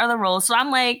her in her other roles. So I'm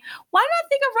like, why not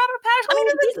think of Robert Pattinson? I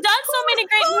mean, he's done so many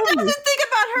great movies. Who doesn't think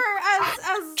about her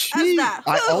as that?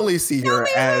 I only see her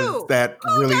as that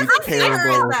really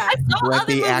terrible,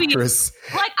 breathy actress.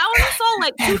 Like, I only saw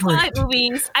like 2 Twilight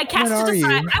movies. I cast it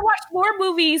aside. I watched more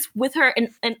movies with her in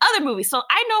other movies. So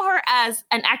I know her as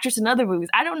an actress in other movies.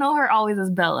 I don't know her always as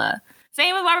Bella.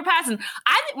 Same with Robert Pattinson.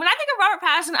 When I think of Robert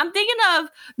Pattinson, I'm thinking of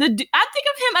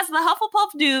him as the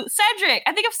Hufflepuff dude, Cedric.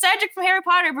 I think of Cedric from Harry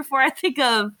Potter before I think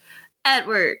of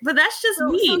Edward. But that's just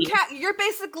me. So Kat, you're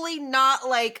basically not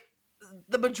like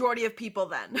the majority of people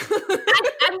then. Because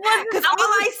all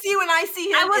I see when I see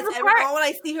him is all when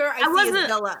I see her, I see is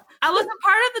Bella. I wasn't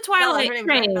part of the Twilight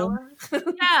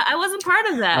train. Yeah, I wasn't part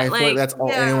of that. I feel like that's all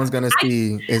anyone's gonna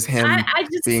see is him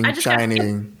being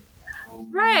shining.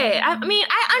 Right. I mean,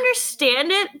 I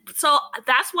understand it. So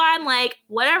that's why I'm like,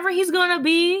 whatever he's going to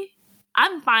be,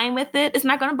 I'm fine with it. It's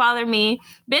not going to bother me.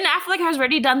 Ben Affleck has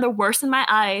already done the worst in my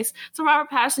eyes. So Robert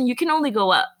Pattinson, you can only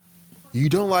go up. You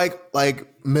don't like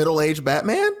middle-aged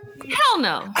Batman? Hell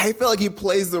no. I feel like he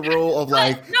plays the role of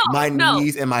my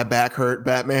knees and my back hurt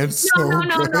Batman good.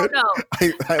 No.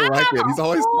 I like it. He's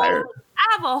always tired.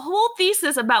 I have a whole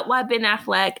thesis about why Ben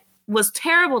Affleck was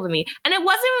terrible to me. And it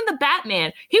wasn't even the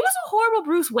Batman. He was a horrible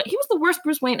Bruce Wayne. He was the worst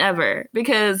Bruce Wayne ever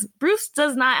because Bruce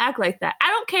does not act like that. I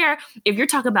don't care if you're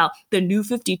talking about the new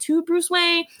 52 Bruce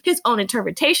Wayne, his own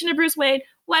interpretation of Bruce Wayne,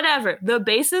 whatever. The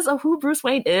basis of who Bruce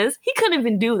Wayne is, he couldn't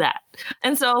even do that.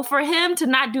 And so for him to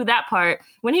not do that part,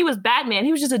 when he was Batman,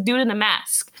 he was just a dude in a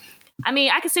mask. I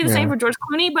mean, I could say the same for George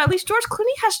Clooney, but at least George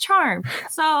Clooney has charm.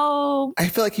 So I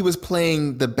feel like he was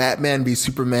playing the Batman v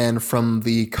Superman from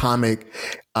the comic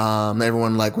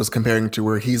everyone like was comparing to,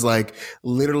 where he's like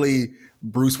literally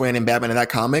Bruce Wayne and Batman in that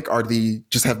comic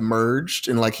just have merged,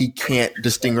 and like he can't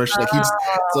distinguish. Like he just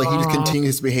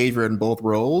continues his behavior in both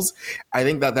roles. I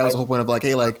think that was the whole point of like,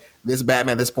 hey, like this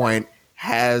Batman at this point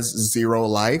has zero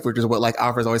life, which is what like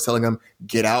Alfred's always telling him,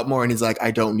 get out more. And he's like, I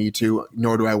don't need to,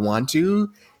 nor do I want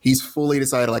to. He's fully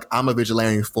decided like, I'm a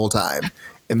vigilante full time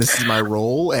and this is my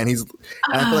role. And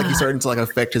I feel like he's starting to like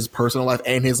affect his personal life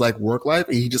and his like work life.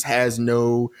 And he just has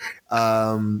no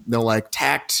like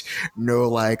tact, no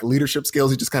like leadership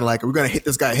skills. He's just kind of like, we're going to hit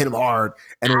this guy, hit him hard,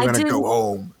 and then we're going to go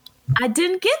home. I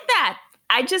didn't get that.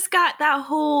 I just got that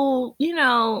whole,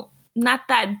 not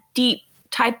that deep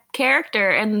type character,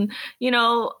 and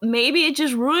maybe it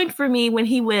just ruined for me when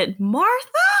he went Martha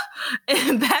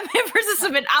and Batman versus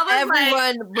Superman.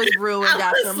 Everyone was ruined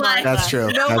after Martha. That's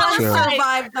true. No one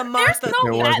survived the Martha. There's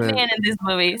no Batman in this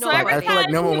movie. So I feel like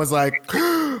no one was like,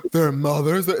 their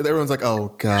mothers. Everyone's like,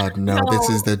 oh God, no, this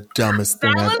is the dumbest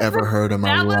thing I've ever heard in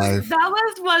my life. That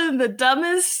was one of the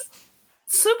dumbest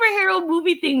superhero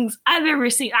movie things I've ever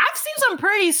seen. I've seen some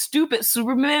pretty stupid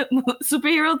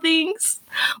superhero things,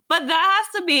 but that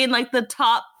has to be in like the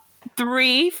top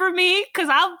 3 for me because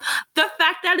the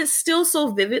fact that it's still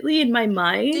so vividly in my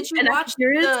mind. Did you watch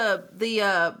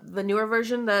the newer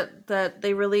version that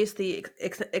they released, the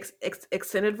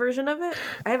extended version of it?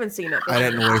 I haven't seen it. I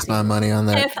didn't waste my money on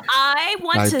that. If I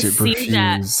want to see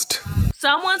that,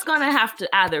 someone's gonna have to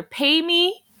either pay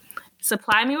me,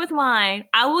 supply me with wine.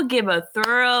 I will give a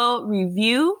thorough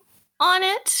review on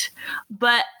it,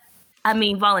 but I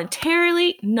mean,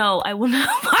 voluntarily, no, I will not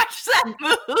watch that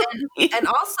movie. And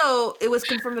also, it was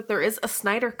confirmed that there is a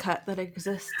Snyder cut that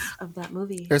exists of that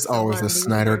movie. There's always a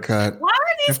Snyder cut. Why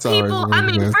are these people? I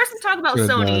mean, first we talk about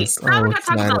Sony. Now we're gonna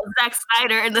talk about Zack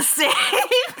Snyder in the same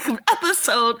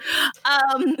episode.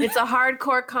 It's a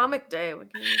hardcore comic day.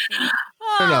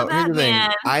 No, here's the thing.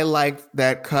 I liked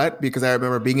that cut because I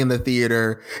remember being in the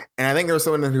theater, and I think there was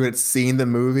someone who had seen the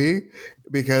movie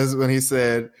because when he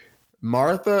said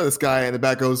Martha, this guy in the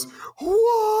back goes, "What?"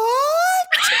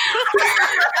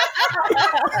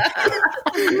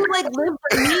 You like live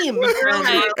for meme.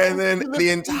 And then the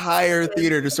entire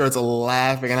theater just starts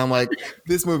laughing, and I'm like,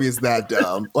 "This movie is that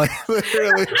dumb." Like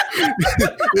literally,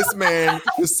 this man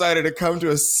decided to come to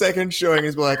a second showing.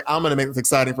 He's like, "I'm gonna make this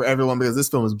exciting for everyone because this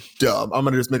film is dumb. I'm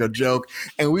gonna just make a joke,"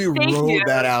 and we rode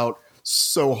that out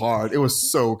so hard. It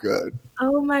was so good.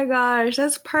 Oh my gosh,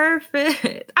 that's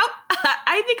perfect.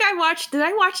 I think I watched. Did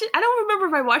I watch it? I don't remember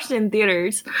if I watched it in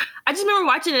theaters. I just remember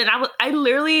watching it. And I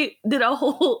literally did a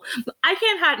whole. I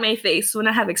can't hide my face when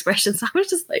I have expressions. I was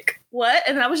just like, "What?"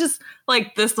 And I was just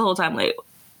like this the whole time, like.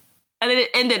 And then it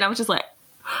ended. And I was just like,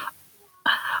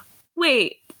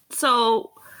 "Wait,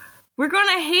 so we're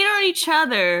gonna hate on each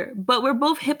other, but we're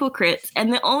both hypocrites,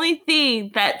 and the only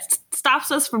thing that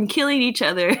stops us from killing each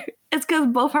other is because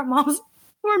both our moms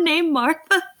were named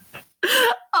Martha."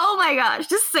 Oh my gosh,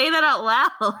 just say that out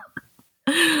loud.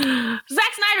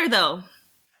 Zack Snyder, though,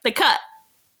 the cut.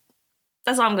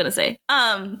 That's all I'm gonna say.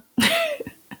 The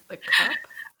cut?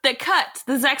 The cut,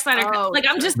 the Zack Snyder cut. Like,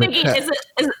 I'm just thinking,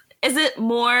 is it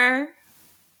more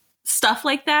stuff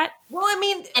like that? Well, I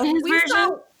mean, in his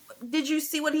version? Did you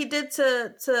see what he did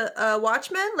to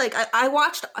Watchmen? Like, I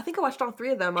think I watched all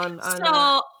 3 of them on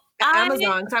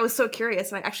Amazon because I was so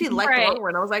curious, and I actually liked the long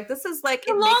one. I was like, "This is like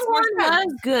the long one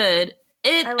was good."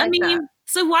 I mean,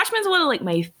 so Watchmen's one of like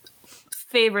my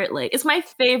favorite, like it's my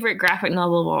favorite graphic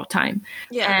novel of all time.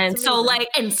 Yeah, and so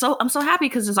I'm so happy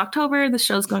because it's October. The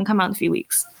show's going to come out in a few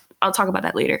weeks. I'll talk about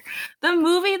that later. The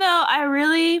movie, though,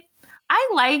 I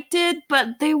liked it, but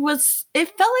it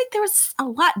felt like there was a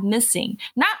lot missing.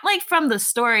 Not like from the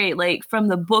story, like from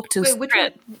the book to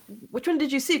script. Which one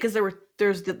did you see? Because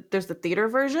there's the theater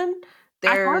version,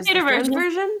 there's the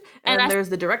version, and there's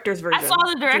the director's version. I saw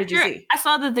the director. I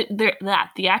saw the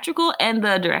theatrical and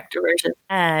the director version,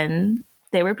 and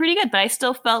they were pretty good. But I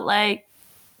still felt like,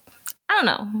 I don't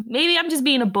know, maybe I'm just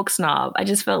being a book snob. I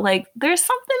just felt like there's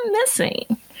something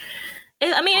missing.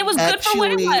 It was good for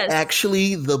what it was.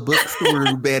 Actually, the books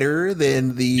were better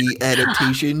than the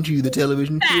adaptation to the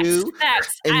television show.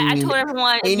 Facts. I told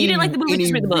everyone, if you didn't like the movie,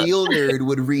 just read the book. Any real nerd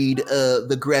would read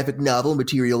the graphic novel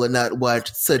material and not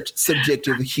watch such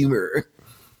subjective humor.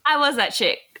 I was that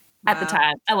chick at the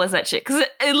time. I was that chick. Because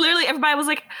literally everybody was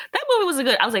like, that movie wasn't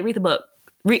good. I was like, read the book.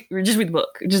 Just read the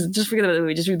book. Just forget about the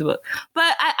movie. Just read the book.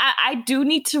 But I do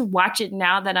need to watch it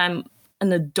now that I'm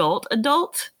an adult.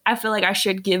 I feel like I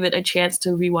should give it a chance to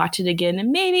rewatch it again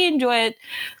and maybe enjoy it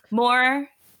more,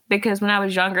 because when I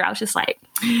was younger I was just like,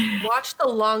 watch the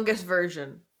longest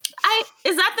version.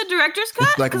 Is that the director's cut?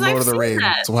 It's like Lord of the Rings.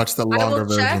 Watch the longer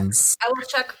versions. I will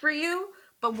check for you,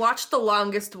 but watch the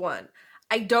longest one.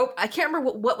 I can't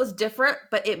remember what was different,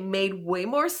 but it made way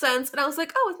more sense. And I was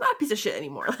like, oh, it's not a piece of shit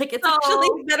anymore. Like, it's actually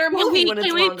a better movie when it's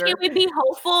longer. Can we be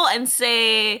hopeful and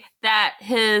say that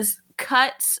his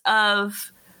cuts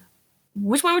of,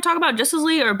 which one we're talking about, Justice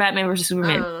League or Batman versus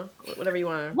Superman? Whatever you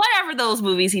want. Whatever those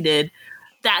movies he did,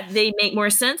 that they make more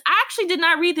sense. I actually did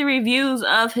not read the reviews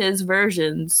of his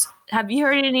versions. Have you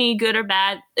heard any good or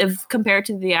bad if compared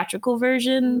to the theatrical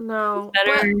version? No.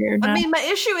 Better I mean, my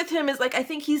issue with him is, like, I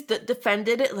think he's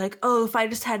defended it like, oh, if I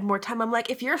just had more time. I'm like,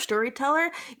 if you're a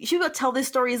storyteller, you should go tell these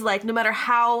stories, like, no matter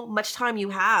how much time you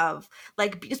have.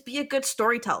 Like, just be a good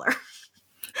storyteller.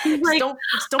 Like,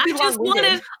 don't be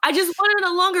long-winded. I just wanted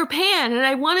a longer pan, and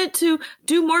I wanted to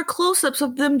do more close-ups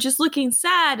of them just looking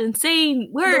sad and saying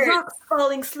words. The rocks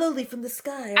falling slowly from the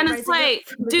sky. And it's like,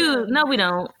 dude, no, we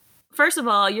don't. First of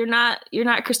all, you're not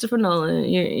Christopher Nolan.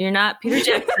 You're not Peter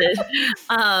Jackson.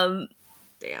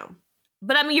 Damn.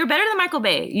 But I mean, you're better than Michael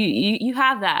Bay. You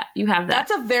have that. You have that.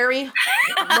 That's a very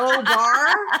low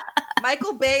bar.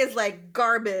 Michael Bay is like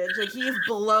garbage. Like he's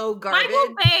below garbage.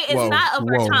 Michael Bay is not of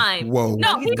our time. Whoa,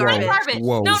 no, he's garbage.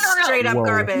 Whoa. No. Straight up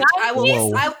garbage. I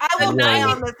will die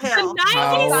on this hill.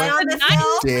 How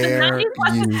dare you?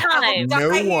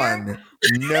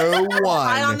 No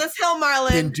one on this hill, Marlon,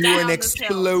 can do an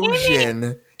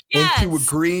explosion into a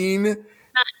green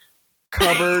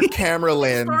covered camera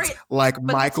lens like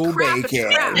Michael Bay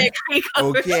can.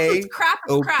 Okay.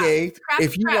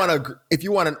 If you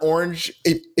want an orange,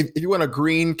 if you want a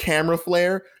green camera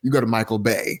flare, you go to Michael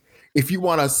Bay. If you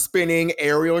want a spinning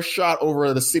aerial shot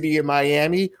over the city of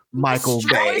Miami, Michael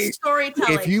Bay.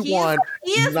 Storytelling. If you want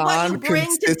what you bring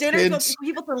to dinner for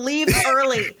people to leave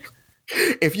early.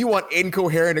 If you want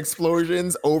incoherent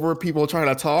explosions over people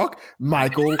trying to talk,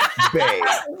 Michael Bay.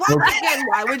 Again,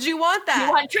 why would you want that?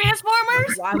 You want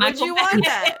Transformers? Why would you want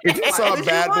that? If you saw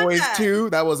Bad Boys 2,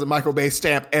 that was a Michael Bay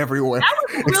stamp everywhere. That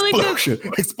was really good.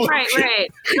 Explosion.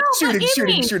 Right. No, shooting,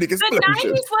 explosion. The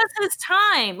 90s was his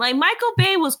time. Like, Michael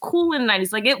Bay was cool in the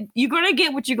 90s. Like, you're going to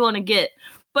get what you're going to get.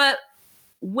 But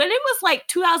when it was like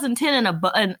 2010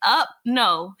 and up,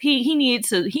 no. He needed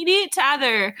to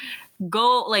either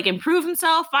go like improve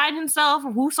himself, find himself,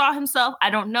 who saw himself, I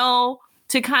don't know,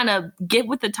 to kind of get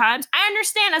with the times. I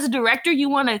understand as a director you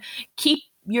want to keep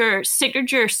your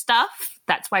signature stuff.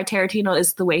 That's why Tarantino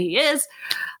is the way he is.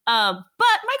 But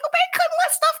Michael Bay couldn't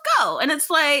let stuff go. And it's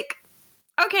like,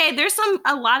 okay, there's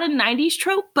a lot of 90s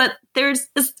trope, but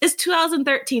it's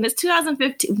 2013, it's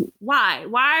 2015. Why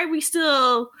are we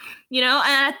still, and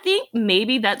I think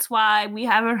maybe that's why we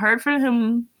haven't heard from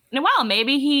him in a while.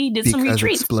 Maybe he did some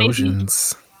retreats.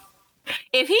 Explosions.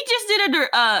 If he just did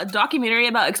a documentary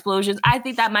about explosions, I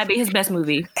think that might be his best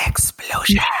movie.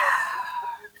 Explosion.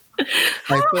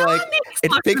 I feel like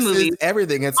it fixes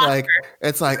everything. It's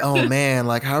like, oh man,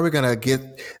 like how are we gonna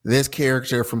get this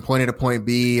character from point A to point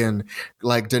B and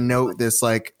like denote this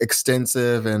like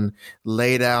extensive and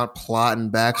laid out plot and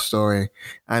backstory?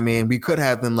 I mean, we could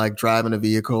have them like drive in a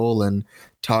vehicle and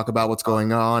talk about what's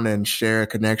going on and share a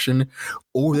connection,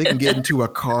 or they can get into a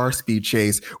car speed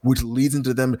chase, which leads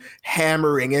into them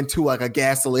hammering into like a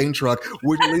gasoline truck,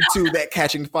 which leads to that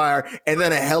catching fire, and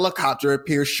then a helicopter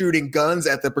appears shooting guns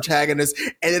at the protagonist,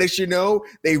 and then as you know,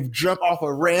 they jump off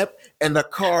a ramp and the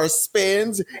car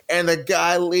spins and the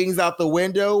guy leans out the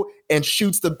window and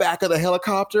shoots the back of the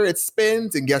helicopter. It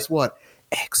spins, and guess what?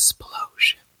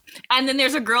 Explosion. And then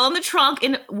there's a girl in the trunk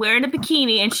wearing a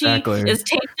bikini, and she is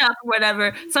taped up or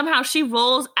whatever. Somehow she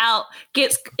rolls out,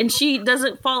 and she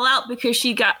doesn't fall out because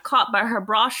she got caught by her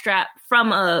bra strap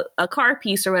from a car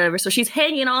piece or whatever. So she's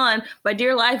hanging on by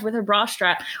dear life with her bra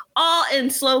strap, all in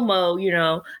slow-mo,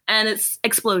 and it's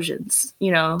explosions,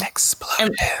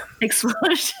 Explosions.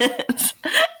 Explosions.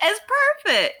 It's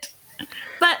perfect.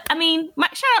 But, I mean,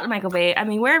 shout out to Michael Bay. I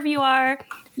mean, wherever you are,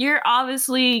 you're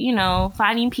obviously,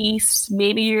 finding peace.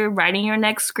 Maybe you're writing your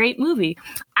next great movie.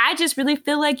 I just really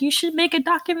feel like you should make a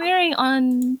documentary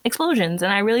on explosions.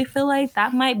 And I really feel like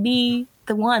that might be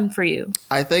the one for you.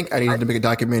 I think I need to make a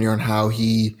documentary on how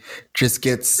he just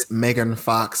gets Megan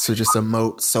Fox to just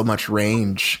emote so much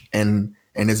range in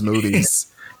his movies.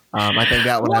 I think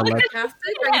that one I like. I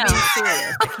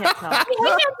can't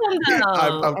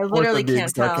tell. I'm literally being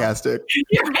sarcastic.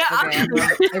 I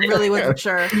really wasn't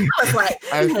sure.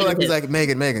 I feel like he's like,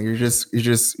 Megan,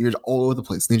 you're all over the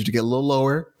place. Need you to get a little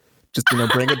lower. Just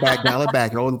bring it back, dial it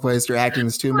back. You're all over the place. Your acting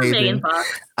is too amazing.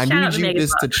 I need you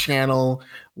just to channel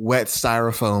wet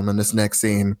styrofoam in this next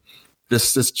scene.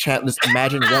 Just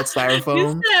imagine wet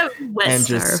styrofoam and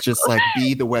just like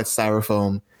be the wet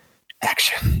styrofoam.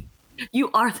 Action.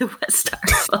 You are the wet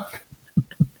styrofoam.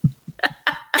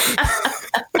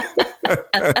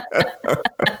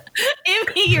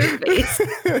 Give me your face.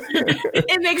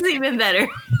 It makes it even better.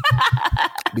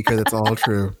 Because it's all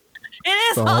true. It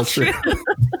is all true.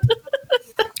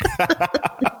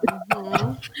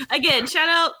 Again, shout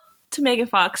out to Megan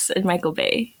Fox and Michael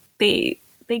Bay. They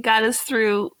got us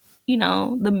through,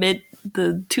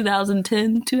 the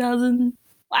 2010,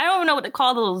 I don't know what to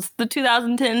call those. The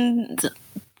 2010s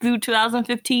through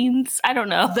 2015s. I don't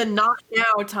know. The not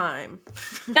now time.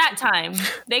 That time.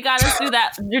 They got us through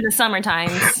that through the summer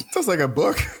times. Sounds like a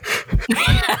book.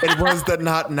 It was the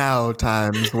not now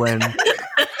times when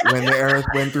when the Earth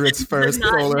went through its first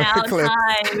not solar now eclipse,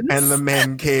 times. and the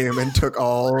men came and took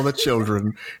all the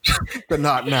children. The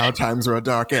not now times were a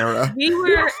dark era.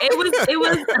 It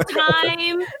was a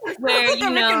time where, like you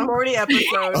a Rick and know, Morty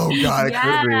episode. Oh God,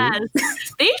 it could be.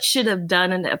 they should have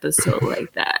done an episode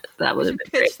like that. That would have been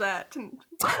great. Pitch that.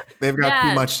 They've got too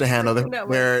Yes. much to handle. No,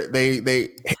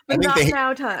 I Not think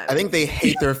now time. I think they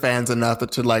hate their fans enough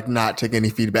to like not take any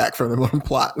feedback from them on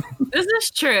plot. This is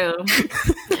true.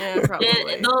 Yeah,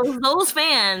 probably. Those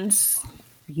fans,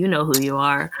 you know who you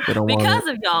are. They don't want Because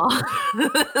of y'all.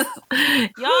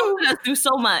 Y'all put us through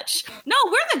so much. No,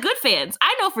 we're the good fans.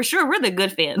 I know for sure we're the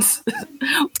good fans.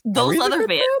 Are Those we the other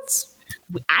good fans.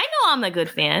 I know I'm the good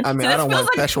fan. I mean, See, I don't want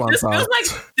Szechuan sauce.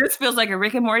 This feels like a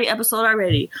Rick and Morty episode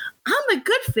already. I'm the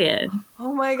good fan.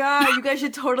 Oh my god, you guys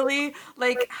should totally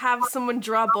like have someone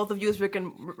draw both of you as Rick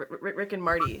and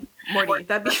Morty.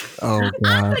 That'd be Oh I'm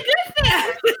God, the good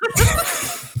fan.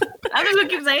 I'm just gonna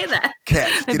keep saying that.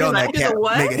 cat, get on that You're the cat,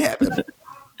 what? make it happen.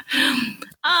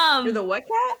 You're the what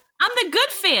cat? I'm the good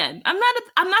fan. I'm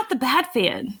not the bad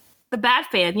fan. The bad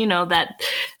fan, you know, that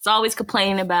it's always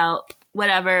complaining about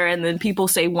whatever, and then people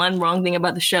say one wrong thing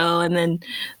about the show, and then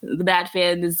the bad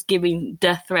fan is giving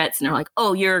death threats, and they're like,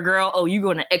 "Oh, you're a girl. Oh, you're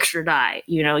going to extra die.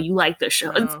 You know, you like the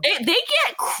show." Oh. They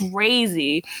get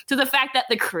crazy to the fact that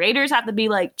the creators have to be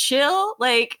like, "Chill."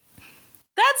 Like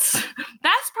that's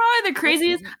probably the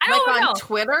craziest. I don't like know. on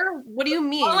Twitter? What do you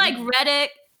mean? Or like Reddit,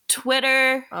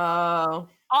 Twitter. Oh.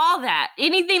 All that,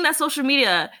 anything that's social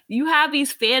media, you have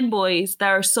these fanboys that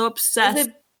are so obsessed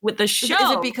with the show.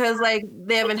 Is it because like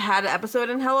they haven't had an episode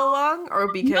in hella long,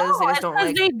 or because they just don't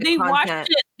like they the watched content?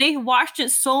 it? They watched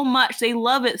it so much, they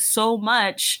love it so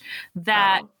much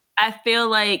that I feel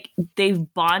like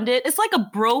they've bonded. It's like a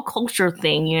bro culture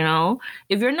thing, you know.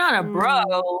 If you're not a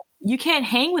bro, you can't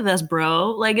hang with us,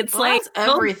 bro. Like it's Well, like that's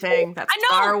everything. That's I know.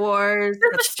 Star Wars. This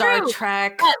That's is Star true.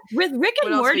 Trek. But with Rick What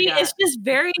and else we Morty, got? it's just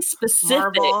very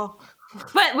specific. Marvel.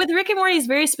 But with Rick and Morty, it's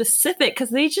very specific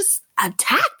because they just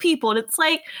attack people. And it's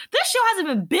like, this show hasn't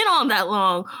even been on that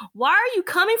long. Why are you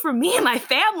coming for me and my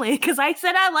family? Because I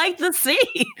said I like the sea.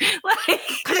 Like,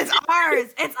 Because it's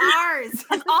ours. It's ours.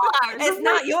 it's all ours. It's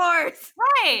not yours.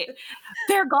 Right.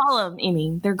 They're Gollum,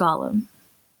 Amy. They're Gollum.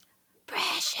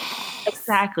 Precious.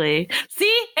 Exactly.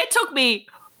 See, it took me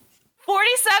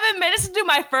 47 minutes to do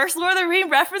my first Lord of the Rings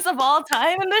reference of all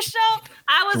time in this show.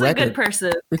 I was a good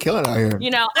person. We're killing it out here.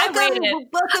 You know, I rated.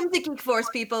 Welcome to Geek Force,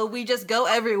 people. We just go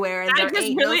everywhere, and I there just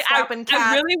ain't really- no stopping I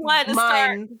cat. really wanted to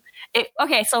start. Mine.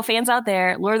 Okay, so fans out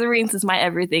there, Lord of the Rings is my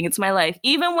everything. It's my life.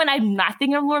 Even when I'm not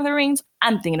thinking of Lord of the Rings,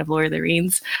 I'm thinking of Lord of the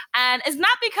Rings. And it's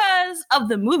not because of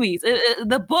the movies.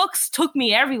 The books took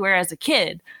me everywhere as a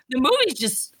kid. The movies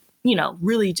just, you know,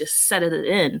 really just set it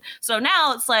in. So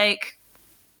now it's like,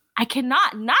 I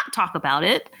cannot not talk about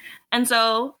it. And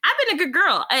so I've been a good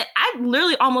girl. I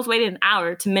literally almost waited an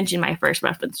hour to mention my first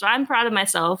reference. So I'm proud of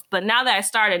myself. But now that I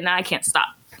started, now I can't stop.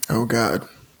 Oh God.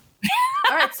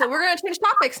 All right, so we're gonna change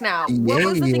topics now. What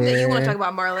was the thing that you want to talk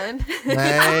about, Marlon?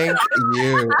 Thank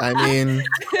you. I mean,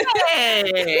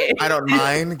 Hey. I don't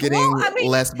mind getting Well, I mean-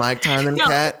 less mic time than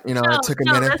Kat. You know, it took a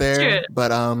minute that's there, true.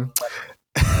 but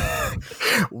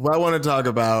what I want to talk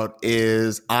about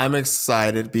is I'm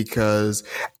excited because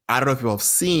I don't know if people have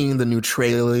seen the new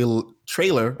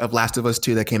trailer of Last of Us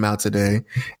 2 that came out today.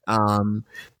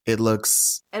 It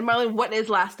looks And Marlon, what is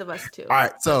Last of Us 2? all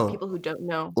right. So People who don't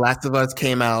know. Last of Us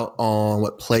came out on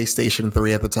PlayStation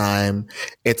 3 at the time.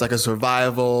 It's like a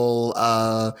survival,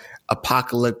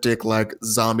 apocalyptic, like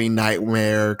zombie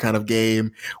nightmare kind of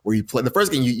game where you play. The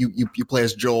first game you play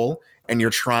as Joel, and you're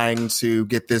trying to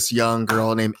get this young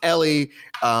girl named Ellie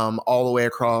all the way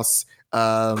across,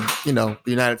 the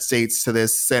United States to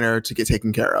this center to get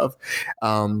taken care of.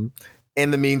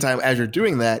 In the meantime, as you're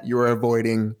doing that, you're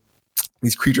avoiding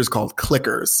these creatures called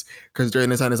clickers, because during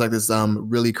this time there's like this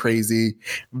really crazy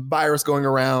virus going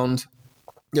around.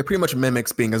 It pretty much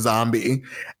mimics being a zombie,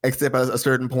 except at a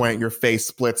certain point your face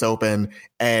splits open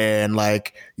and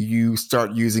like you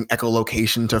start using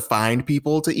echolocation to find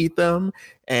people to eat them.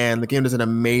 And the game does an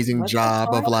amazing job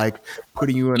of like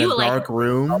putting you in a dark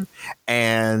room,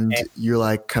 and you're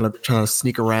like kind of trying to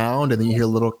sneak around, and then you hear a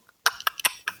little.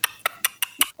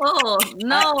 Oh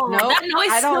no! That noise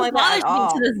I don't still like that at bothers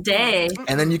all. me to this day.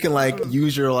 And then you can like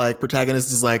use your like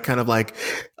protagonist is like kind of like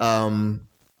I'm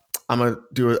gonna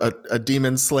do a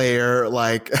demon slayer,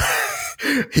 like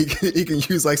he can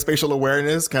use like spatial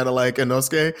awareness, kind of like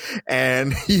Inosuke,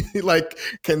 and he like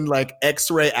can like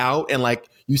X-ray out, and like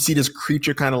you see this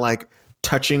creature kind of like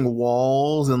touching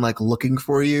walls and like looking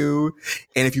for you,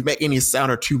 and if you make any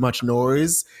sound or too much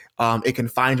noise, it can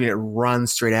find you and it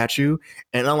runs straight at you.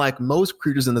 And unlike most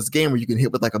creatures in this game where you can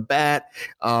hit with like a bat,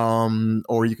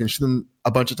 or you can shoot them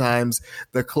a bunch of times,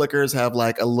 the clickers have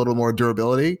like a little more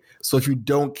durability. So if you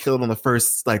don't kill it on the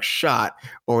first like shot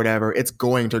or whatever, it's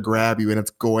going to grab you and it's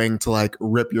going to like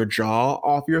rip your jaw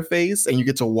off your face, and you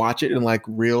get to watch it in like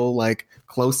real like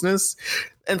closeness.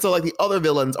 And so like the other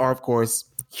villains are of course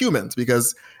humans,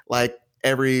 because like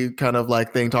every kind of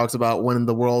like thing talks about when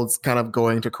the world's kind of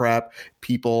going to crap,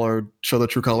 people or show the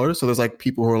true colors. So there's like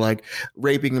people who are like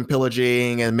raping and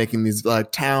pillaging and making these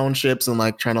like townships and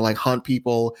like trying to like hunt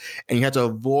people, and you have to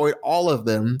avoid all of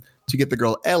them to get the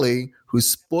girl Ellie, who,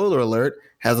 spoiler alert,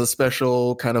 has a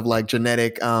special kind of like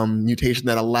genetic mutation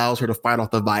that allows her to fight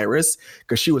off the virus,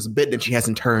 because she was bitten and she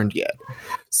hasn't turned yet.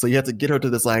 So you have to get her to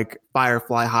this like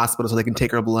Firefly hospital so they can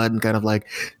take her blood and kind of like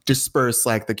disperse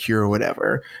like the cure or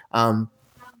whatever.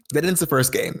 That ends the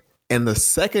first game. In the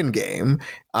second game,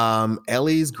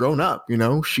 Ellie's grown up, you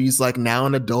know, she's like now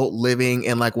an adult living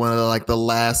in like one of the like the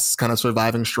last kind of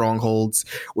surviving strongholds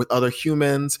with other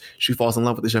humans. She falls in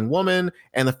love with this young woman.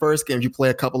 And the first game, you play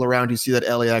a couple around, you see that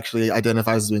Ellie actually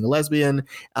identifies as being a lesbian.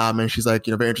 And she's like,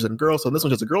 you know, very interested in girls. So this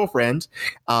one has a girlfriend.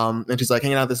 And she's like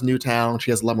hanging out in this new town.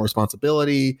 She has a lot more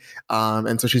responsibility.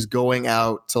 And so she's going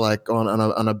out to like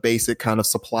on a basic kind of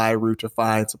supply route to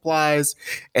find supplies.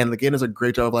 And the game does a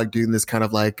great job of like doing this kind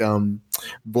of like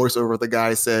voiceover. The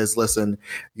guy says, listen,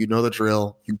 you know the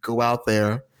drill. You go out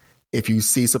there. If you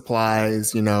see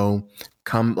supplies, you know,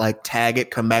 come like tag it,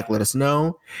 come back, let us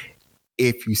know.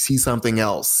 If you see something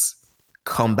else,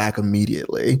 come back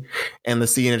immediately. And the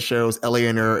scene, it shows Ellie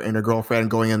and her girlfriend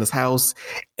going in this house,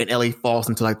 and Ellie falls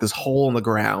into like this hole in the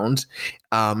ground.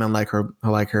 And like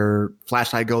her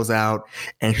flashlight goes out,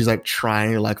 and she's like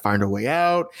trying to like find her way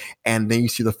out. And then you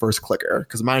see the first clicker.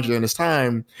 Because mind you, during this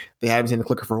time, they haven't seen the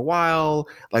clicker for a while.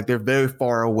 Like they're very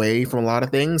far away from a lot of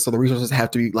things. So the resources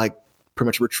have to be like pretty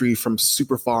much retrieved from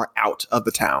super far out of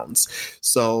the towns.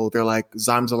 So they're like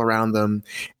zombies all around them.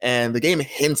 And the game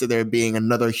hints at there being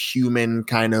another human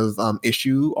kind of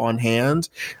issue on hand.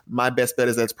 My best bet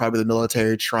is that's probably the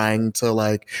military trying to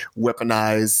like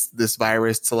weaponize this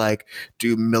virus to like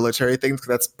do military things, because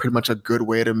that's pretty much a good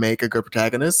way to make a good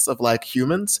protagonist of like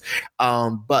humans.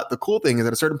 But the cool thing is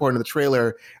at a certain point in the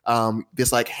trailer,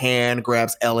 this like hand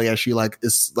grabs Ellie as she like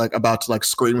is like about to like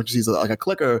scream when she sees like a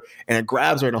clicker, and it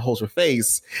grabs her and it holds her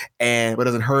face, but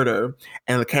doesn't hurt her.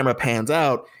 And the camera pans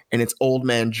out, and it's old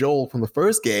man Joel from the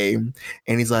first game,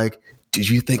 and he's like, "Did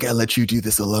you think I let you do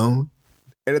this alone?"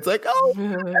 And it's like, "Oh,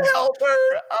 help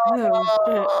her!"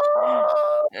 Oh.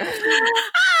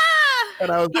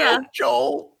 And I was like,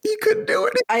 "Joel, you couldn't do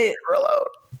it. You were alone."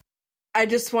 I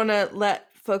just want to let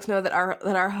folks know that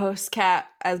our host Kat,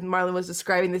 as Marlon was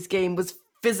describing this game, was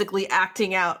physically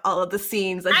acting out all of the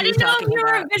scenes that I he was didn't know talking you were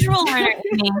about. a visual learner,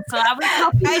 so I was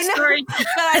helping the story. But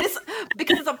I just,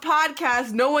 because it's a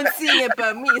podcast, no one's seeing it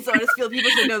but me, so I just feel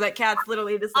people should know that Kat's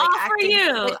literally just like all acting. For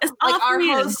you. Like, it's like all our for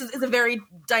you. host is a very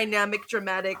dynamic,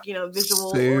 dramatic, you know,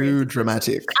 visual. So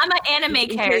dramatic. I'm an anime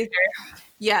character.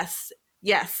 Yes.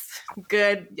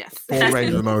 Good. Yes. Full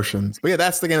range of emotions. But yeah,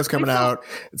 that's the game that's coming out.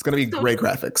 It's going to be great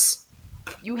graphics.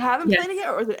 You haven't played it yet,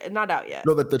 or is it not out yet?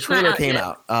 No, the trailer came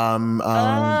out.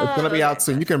 It's going to be out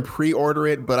soon. You can pre-order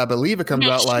it, but I believe it comes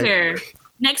out like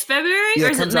next February, yeah,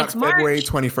 or is it next March? February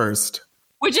 21st.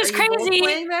 Which is crazy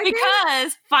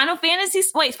because Final Fantasy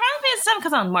 7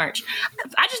 comes out in March.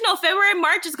 I just know February,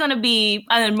 March is going to be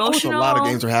an emotional. A lot of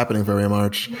games are happening February,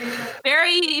 March.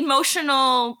 Very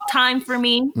emotional time for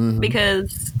me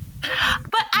because.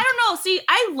 But I don't know. See,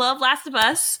 I love Last of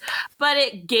Us, but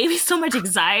it gave me so much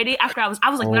anxiety after I was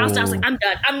like, when I was done, I was like, I'm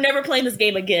done. I'm never playing this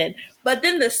game again. But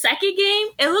then the second game,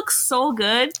 it looks so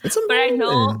good. But I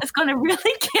know it's going to really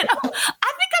get. I think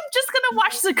I'm just going to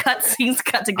watch the cutscenes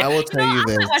cut together. I will tell you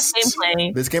this.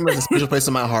 This game has a special place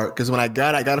in my heart because when I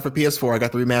got it for PS4. I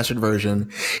got the remastered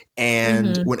version,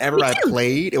 and whenever I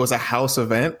played, it was a house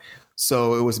event.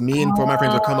 So it was me and four of my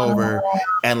friends would come over,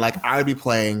 and like I would be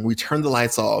playing. We turned the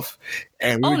lights off,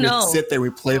 and we would just sit there.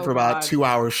 We played for about 2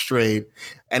 hours straight.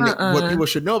 And what people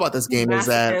should know about this game is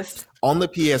that on the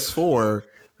PS4,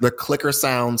 the clicker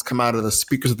sounds come out of the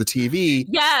speakers of the TV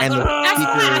and the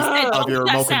speakers of your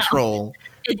remote control.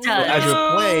 It does. So as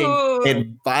you're playing, it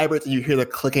vibrates and you hear the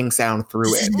clicking sound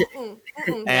through it.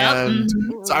 And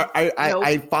so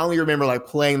I finally remember like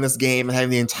playing this game and having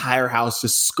the entire house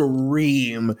just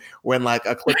scream when like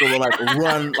a clicker will like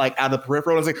run like out of the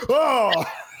peripheral. And it's like, oh!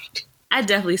 I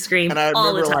definitely scream and I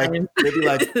all remember the time. Like maybe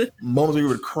like moments where we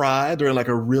would cry during like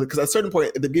a real, because at a certain point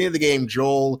at the beginning of the game,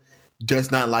 Joel does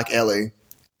not like Ellie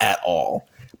at all.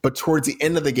 But towards the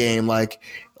end of the game, like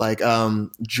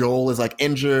Joel is like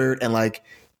injured and like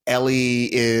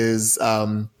Ellie is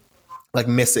like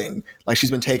missing, like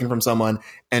she's been taken from someone,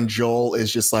 and Joel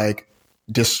is just like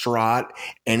distraught,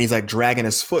 and he's like dragging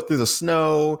his foot through the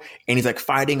snow, and he's like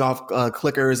fighting off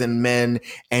clickers and men,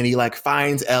 and he like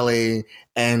finds Ellie,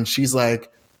 and she's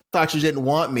like, thought you didn't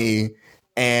want me.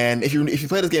 And if you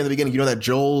play this game at the beginning, you know that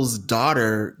Joel's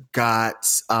daughter got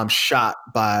shot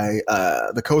by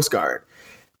the Coast Guard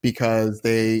because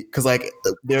like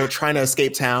they're trying to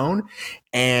escape town,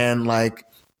 and like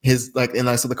so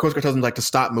the Coast Guard tells him like to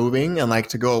stop moving and like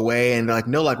to go away, and they're like,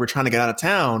 no, like we're trying to get out of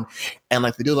town, and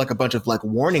like they do like a bunch of like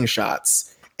warning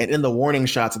shots, and in the warning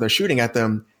shots that they're shooting at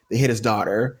them, they hit his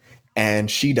daughter,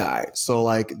 and she died. So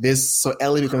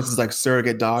Ellie becomes his like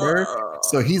surrogate daughter.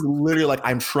 So he's literally like,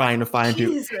 I'm trying to find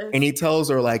you, and he tells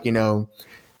her like, I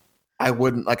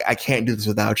can't do this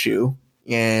without you.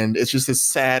 And it's just this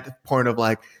sad point of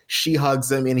like, she hugs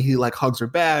him and he like hugs her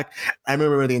back. I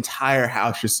remember the entire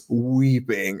house just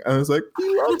weeping. I was like,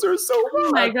 he loves her so much.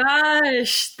 Oh my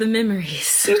gosh, the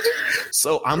memories.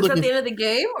 So is that the end of the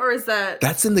game, or is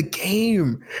that's in the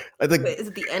game? Wait, is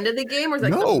it the end of the game, or is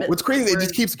it no? What's crazy? It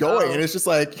just keeps going, and it's just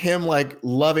like him like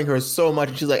loving her so much,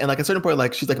 and she's like, and like at a certain point,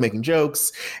 like she's like making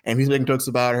jokes, and he's making jokes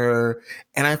about her,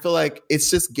 and I feel like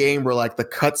it's this game where like the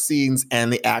cutscenes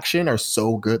and the action are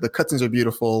so good. The cutscenes are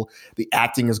beautiful, the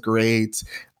acting is great.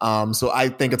 So I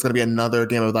think it's going to be another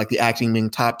game of like the acting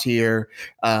being top tier,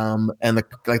 and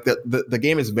the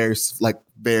game is very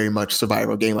much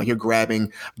survival game. Like you're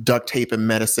grabbing duct tape and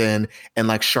medicine and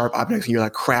like sharp objects, and you're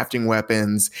like crafting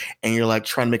weapons, and you're like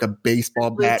trying to make a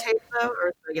baseball blue bat. Tape though,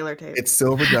 or regular tape? It's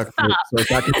silver duct tape. So it's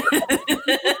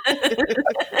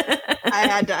I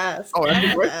had to ask. Oh, that's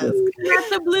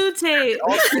the blue tape. It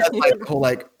also has like whole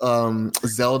like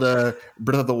Zelda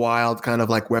Breath of the Wild kind of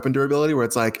like weapon durability, where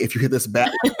it's like if you hit this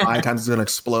bat 5 times, it's gonna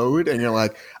explode, and you're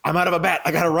like, I'm out of a bat,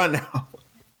 I gotta run now.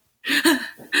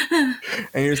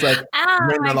 And you're just like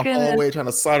running down the hallway trying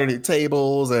to slide underneath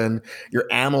tables, and your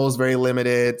ammo is very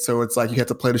limited, so it's like you have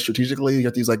to play this strategically. You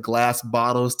have to use like glass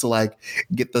bottles to like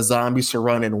get the zombies to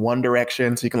run in one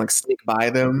direction so you can like sneak by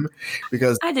them,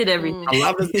 because I did everything. a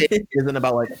lot of this game isn't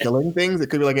about like killing things.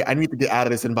 It could be like, I need to get out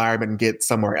of this environment and get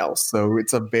somewhere else. So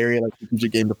it's a very like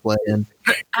strategic game to play in.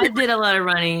 I did a lot of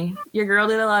running. Your girl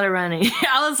did a lot of running.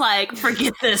 I was like,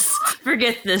 forget this.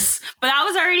 But I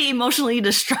was already emotionally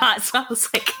distraught, so I was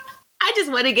like, I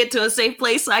just want to get to a safe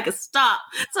place so I can stop,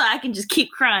 so I can just keep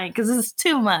crying because this is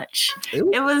too much. It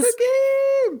was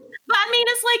a game. But I mean,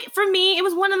 it's like, for me, it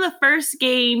was one of the first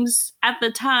games at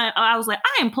the time. I was like,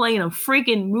 I am playing a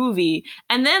freaking movie,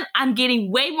 and then I'm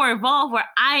getting way more involved. Where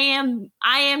I am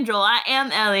Joel, I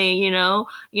am Ellie.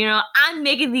 I'm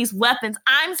making these weapons,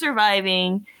 I'm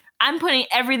surviving, I'm putting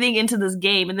everything into this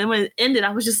game. And then when it ended,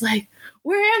 I was just like,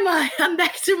 where am I? I'm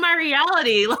back to my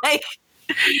reality. Like,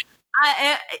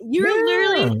 you're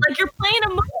literally like, you're playing a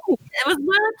movie. It was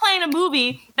literally playing a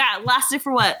movie that lasted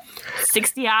for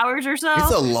 60 hours or so.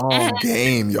 It's a long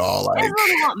game, y'all. Like, it's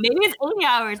really long. Maybe it's 80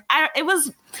 hours. It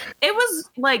was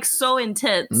like so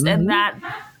intense, and that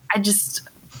I just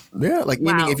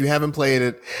meaning if you haven't played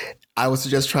it, I would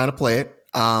suggest trying to play it.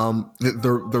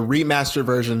 The remastered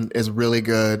version is really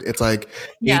good. It's like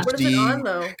HD. What is it on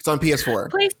though? It's on PS4.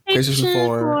 PlayStation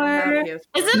 4. Is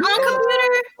it on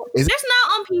computer? It's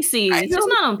not on PC. It's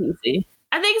not on PC.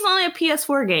 I think it's only a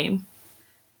PS4 game.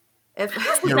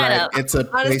 You're right. It's a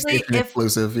PlayStation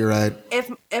exclusive. You're right.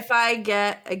 If I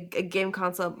get a game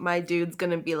console, my dude's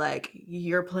gonna be like,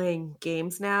 "You're playing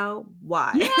games now?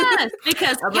 Why?" Yes,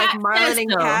 because I'm like Marlon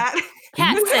and Kat.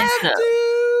 Kat says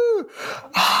so.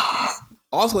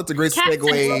 Also, it's a great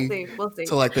segue we'll see.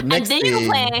 to like the next thing. And then you can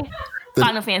play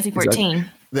Final Fantasy 14.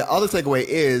 Exactly. The other takeaway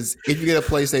is if you get a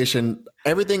PlayStation,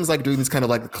 everything's like doing these kind of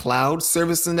like cloud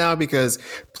services now, because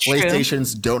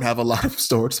PlayStations don't have a lot of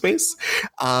storage space.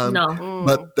 No.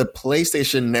 But the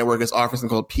PlayStation Network is offering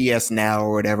something called PS Now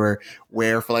or whatever,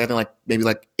 where for like, I think like maybe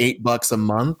like $8 a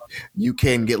month, you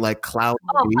can get like cloud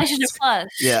space. PlayStation Plus.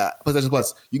 Yeah, PlayStation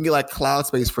Plus. You can get like cloud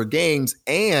space for games,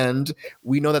 and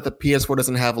we know that the PS4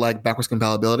 doesn't have like backwards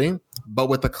compatibility, but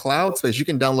with the cloud space, you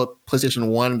can download PlayStation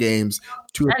 1 games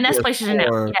to and that's PlayStation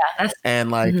Now. Yeah, and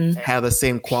like have the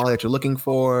same quality that you're looking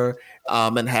for,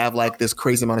 and have like this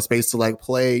crazy amount of space to like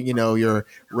play, your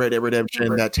Red Dead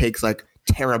Redemption that takes like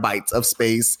terabytes of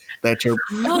space that you're.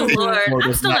 Oh Lord,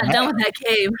 I'm still not done with that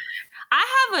game.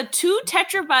 I have a 2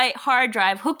 terabyte hard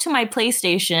drive hooked to my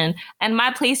PlayStation, and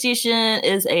my PlayStation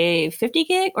is a 50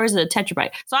 gig, or is it a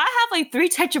terabyte? So I have like 3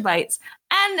 terabytes,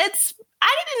 and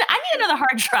I need another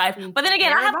hard drive. But then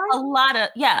again, I have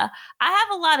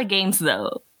a lot of games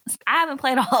though. I haven't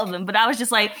played all of them, but I was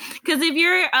just like, because if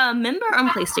you're a member on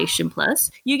PlayStation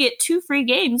Plus, you get 2 free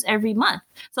games every month.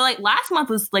 So like last month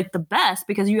was like the best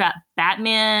because you got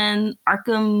Batman,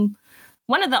 Arkham,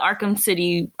 one of the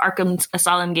Arkham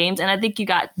Asylum games, and I think you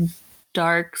got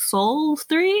Dark Souls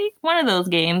 3, one of those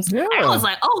games. Yeah. I was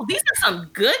like, oh, these are some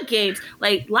good games.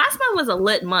 Like last month was a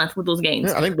lit month with those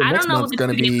games. Yeah, I think the next month's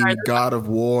going to be God of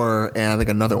War and I think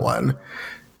another one.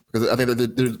 Because I think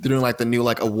they're doing like the new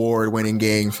like award-winning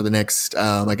game for the next,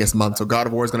 I guess, month. So God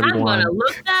of War is going to be one. I'm going to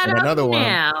look that and up another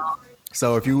now. One.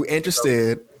 So if you're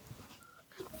interested.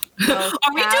 Are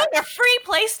we doing a free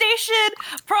PlayStation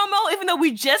promo, even though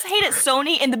we just hated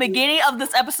Sony in the beginning of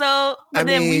this episode? But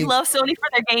then we love Sony for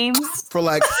their games. For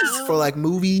like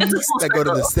movies that go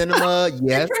to the cinema,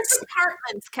 yes. Different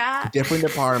departments, Kat. Different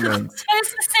departments. But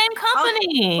it's the same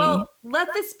company. Well, let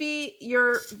this be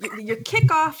your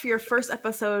kickoff, your first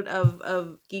episode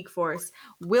of Geek Force.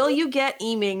 Will you get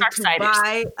Eaming to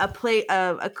buy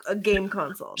a game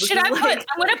console? I'm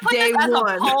gonna put this as a poll.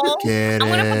 I'm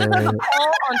gonna put this as a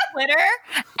poll on Twitter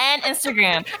and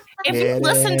Instagram. If you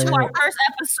listen to our first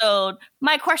episode,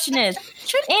 my question is,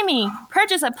 should Amy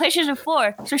purchase a PlayStation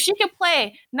 4 so she can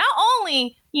play not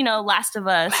only, Last of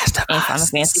Us and Final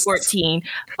Fantasy 14,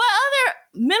 but other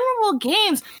memorable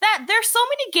games that there's so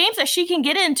many games that she can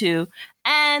get into.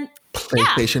 And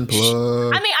PlayStation Plus.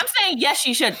 I mean, I'm saying yes,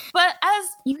 she should. But as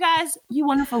you guys, you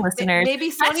wonderful listeners, maybe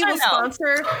Sony will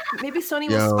sponsor. Maybe Sony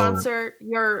will sponsor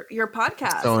your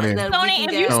podcast. Sony, and then Sony,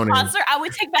 if you sponsor, I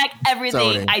would take back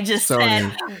everything I just said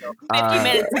 50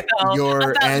 minutes ago.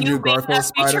 Your Andrew Garfield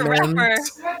Spider-Man.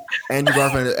 Andrew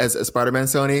Garfield as Spider-Man.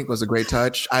 Sony was a great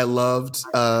touch. I loved.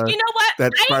 You know what?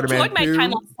 That I Spider-Man enjoyed my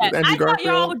time on set. I thought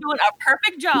y'all were doing a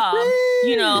perfect job.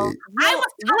 I was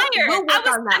tired.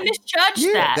 I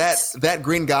misjudged that. That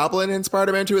Green Goblin in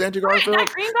Spider-Man 2 with Andrew Garfield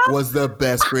was the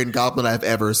best Green Goblin I've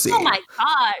ever seen. Oh my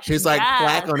gosh. He's like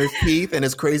black on his teeth and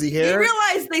his crazy hair. You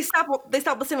realize they stopped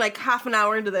listening like half an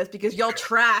hour into this because y'all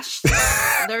trashed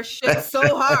their shit so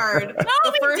hard.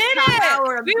 No, we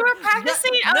didn't. We were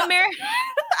practicing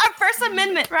our First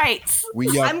Amendment rights.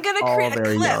 I'm going to create a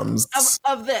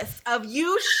clip of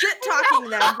you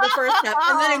shit-talking them for the first step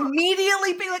and then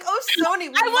immediately being like, oh, Sony,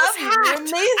 we love you. You're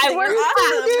amazing. You're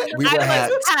awesome. We were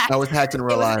hacked. I was hacked in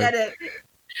real life.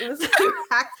 It was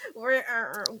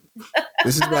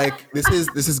hacked.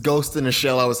 This is Ghost in the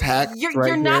Shell. I was hacked.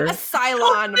 You're not a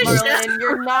Cylon, Merlin.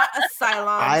 You're not a Cylon.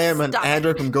 I am an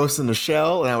android from Ghost in the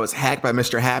Shell, and I was hacked by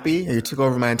Mr. Happy, and he took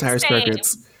over my entire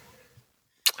circuits.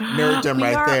 Nerddom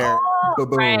right there. Boom.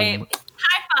 Right.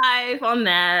 High five on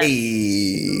that.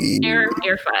 Hey. Air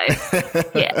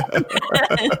five. Yeah.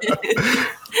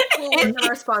 We'll work on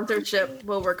our sponsorship.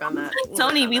 We'll work on that.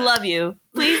 Sony, we love you.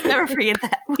 Please never forget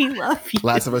that. We love you.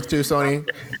 Last of Us 2, Sony.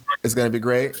 It's going to be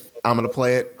great. I'm going to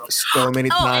play it so many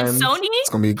times. And Sony, it's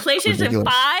going to be PlayStation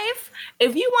ridiculous. 5,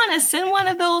 if you want to send one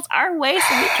of those our way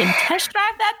so we can test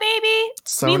drive that baby,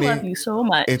 Sony, we love you so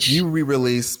much. If you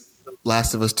re-release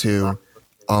Last of Us 2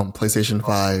 on PlayStation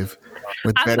 5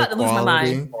 with better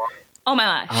quality, oh my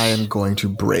gosh, I am going to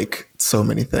break so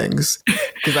many things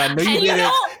because I know you did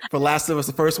it for Last of Us,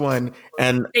 the first one,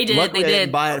 and luckily I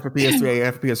didn't buy it for PS3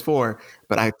 and for PS4.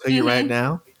 But I tell you right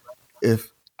now,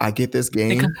 if I get this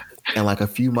game and like a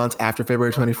few months after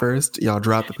February 21st, y'all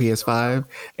drop the PS5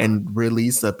 and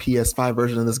release a PS5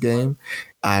 version of this game,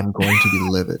 I'm going to be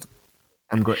livid.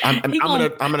 I'm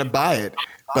gonna buy it,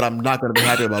 but I'm not gonna be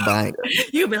happy about buying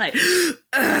it. You'll be like,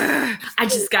 I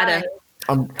just gotta.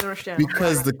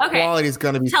 Because the quality is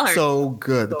going to be so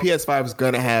good. The PS5 is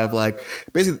going to have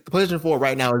basically the PlayStation 4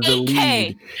 right now is 8K. The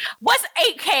lead. What's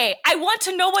 8K? I want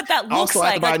to know what that looks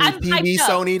like. I have to buy a new TV,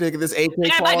 Sony, to get this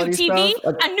 8K quality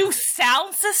stuff. A new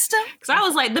sound system. Because I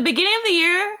was like, the beginning of the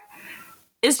year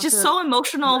is just so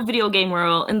emotional. In the video game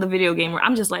world,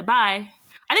 I'm just like, bye.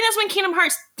 I think that's when Kingdom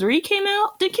Hearts 3 came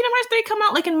out. Did Kingdom Hearts 3 come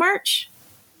out in March?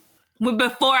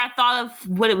 Before I thought of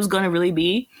what it was going to really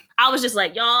be, I was just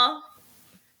like, y'all.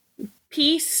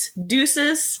 Peace,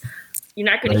 deuces. You're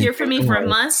not going to hear from me for a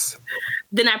month.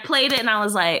 Then I played it and I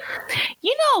was like,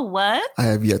 you know what? I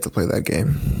have yet to play that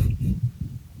game.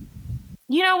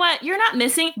 You know what? You're not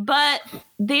missing, but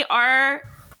they are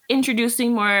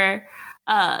introducing more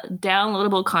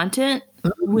downloadable content,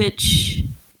 which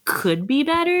could be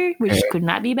better, which could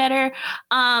not be better.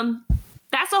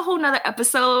 That's a whole nother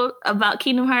episode about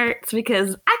Kingdom Hearts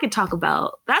because I could talk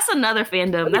about. That's another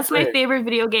fandom. That's my favorite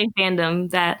video game fandom.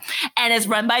 And it's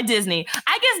run by Disney.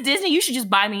 I guess Disney, you should just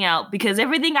buy me out because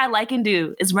everything I like and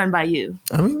do is run by you.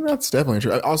 I mean, that's definitely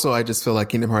true. Also, I just feel like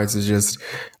Kingdom Hearts is just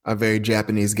a very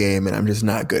Japanese game, and I'm just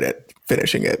not good at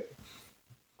finishing it.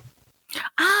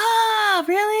 Oh, Oh,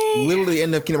 really? Literally, the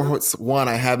end of Kingdom Hearts 1,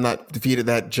 I have not defeated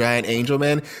that giant angel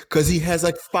man because he has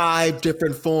like 5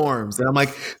 different forms. And I'm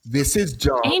like, this is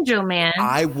dumb. Angel Man.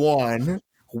 I won.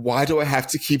 Why do I have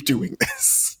to keep doing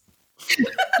this?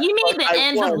 You mean the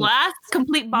end of last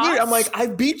complete boss? Yeah, I'm like, I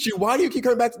beat you. Why do you keep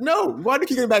coming back? No, why do you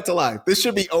keep coming back to life? This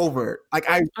should be over. Like,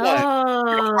 I won.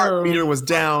 Your heart meter was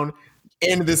down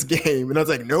in this game. And I was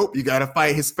like, nope, you got to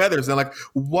fight his feathers. And I'm like,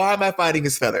 why am I fighting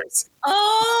his feathers?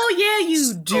 Oh, yeah,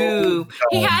 you do.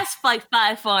 He has like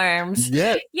 5 forms.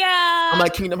 Yeah. Yeah. I'm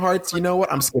like, Kingdom Hearts, you know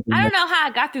what? I'm skipping I don't know how I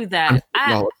got through that.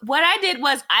 What I did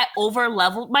was I over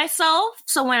leveled myself.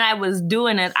 So when I was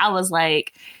doing it, I was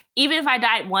like, even if I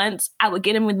died once, I would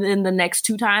get him within the next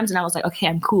 2 times. And I was like, okay,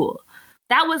 I'm cool.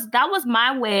 That was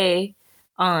my way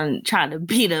on trying to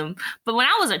beat him. But when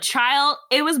I was a child,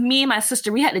 it was me and my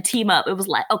sister. We had to team up. It was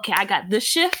like, okay, I got this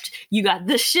shift. You got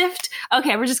this shift.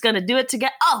 Okay, we're just going to do it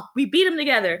together. Oh, we beat him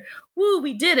together. Woo,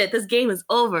 we did it. This game is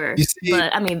over. You see,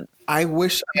 but I mean, I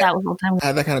wish that was I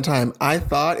had that kind of time. I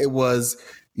thought it was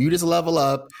you just level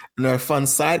up and there are fun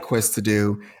side quests to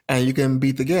do and you can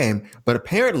beat the game. But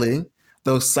apparently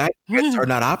those side quests are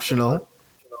not optional.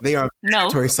 They are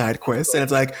mandatory side quests. And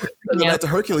it's like, go back to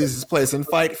Hercules' place and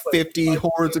fight 50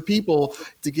 hordes of people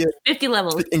to get 50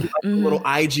 levels. And get a little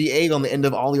IGA on the end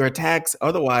of all your attacks.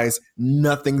 Otherwise,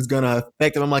 nothing's going to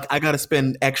affect them. I'm like, I got to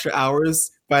spend extra hours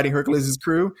fighting Hercules'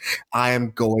 crew. I am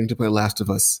going to play Last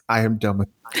of Us. I am done with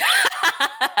it.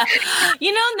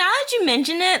 You know, now that you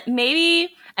mention it,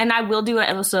 maybe, and I will do an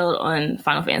episode on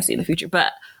Final Fantasy in the future,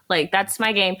 but like, that's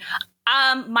my game.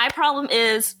 My problem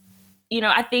is, you know,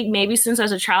 I think maybe since I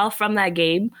was a child from that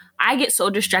game, I get so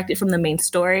distracted from the main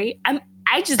story. I'll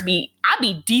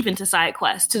be deep into side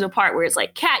quests to the part where it's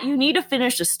like, Kat, you need to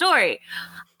finish the story.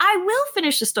 I will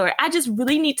finish the story. I just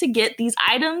really need to get these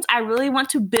items. I really want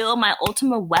to build my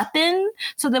ultimate weapon.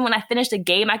 So then when I finish the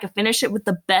game, I can finish it with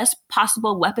the best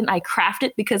possible weapon I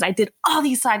crafted because I did all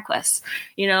these side quests.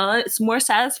 You know, it's more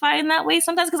satisfying that way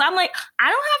sometimes because I'm like,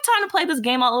 I don't have time to play this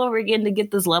game all over again to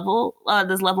get this level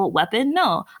weapon.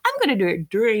 No, I'm going to do it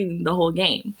during the whole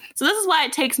game. So this is why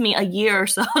it takes me a year or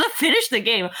so to finish the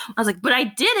game. I was like, but I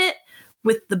did it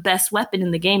with the best weapon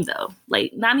in the game though.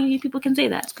 Like not many people can say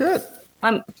that. It's good.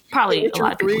 I'm probably a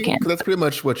lot of people can't. That's pretty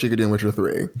much what you could do in Witcher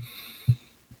 3. It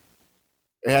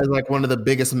has like one of the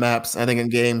biggest maps, I think, in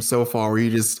games so far, where you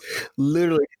just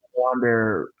literally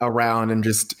wander around and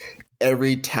just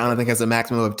every town, I think, has a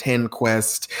maximum of 10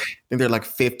 quests. I think there are like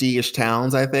 50-ish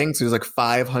towns, I think. So there's like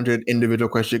 500 individual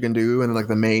quests you can do. And like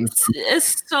the main.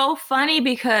 It's so funny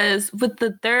because with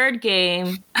the third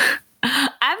game, I've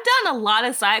done a lot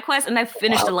of side quests and I've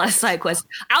finished a lot of side quests.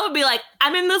 I would be like,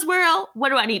 I'm in this world. What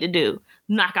do I need to do?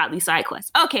 Knock out these side quests.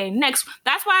 Okay, next.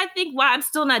 That's why I'm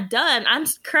still not done. I'm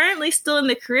currently still in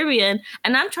the Caribbean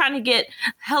and I'm trying to get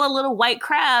hella little white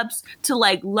crabs to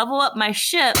like level up my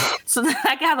ship so that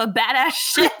I can have a badass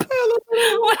ship.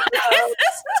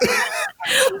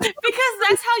 Because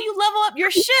that's how you level up your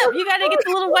ship. You got to get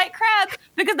the little white crabs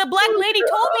because the black lady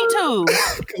told me to.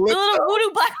 The little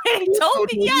voodoo black lady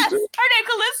told me, yes. Her name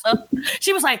Calissa.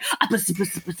 She was like,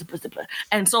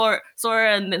 and Sora,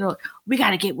 and then we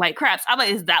got to get white crabs. I'm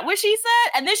like, is that what she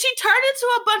said? And then she turned into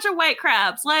a bunch of white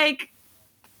crabs. Like,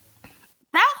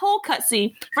 that whole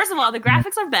cutscene, first of all, the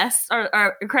graphics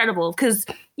are incredible because,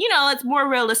 you know, it's more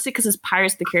realistic because it's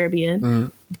Pirates of the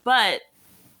Caribbean. But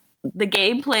the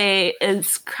gameplay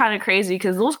is kind of crazy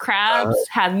because those crabs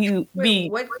have you be.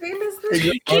 What game is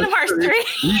this? Kingdom Hearts 3.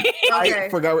 I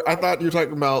forgot. I thought you were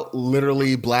talking about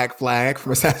literally Black Flag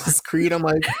from Assassin's Creed. I'm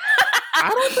like, I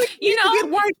don't think you know,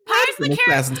 get white Pirates of the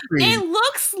Caribbean. It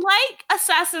looks like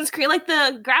Assassin's Creed. Like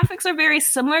the graphics are very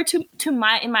similar to in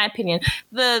my opinion.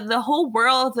 The whole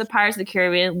world of the Pirates of the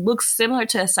Caribbean looks similar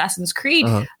to Assassin's Creed.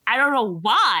 I don't know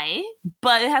why,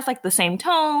 but it has like the same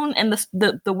tone and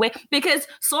the way because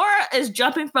Sora is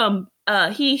jumping from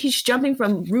he's jumping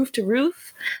from roof to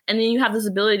roof, and then you have this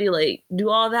ability to like do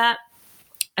all that.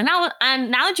 And now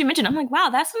that you mention it, I'm like, wow,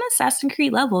 that's an Assassin's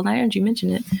Creed level. Now that you mention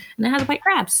it, and it has white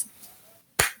crabs.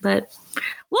 But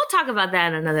we'll talk about that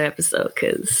in another episode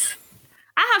because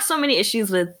I have so many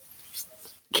issues with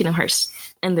Kingdom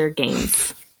Hearts and their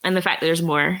games and the fact that there's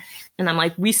more. And I'm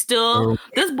like, this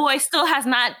boy still has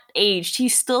not aged.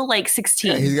 He's still like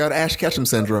 16. Yeah, he's got Ash Ketchum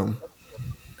syndrome.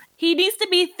 He needs to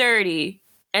be 30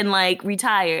 and like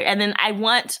retire. And then I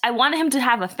wanted him to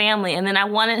have a family. And then I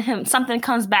wanted him, something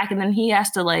comes back and then he has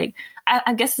to like,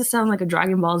 I guess this sounds like a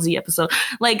Dragon Ball Z episode.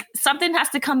 Like something has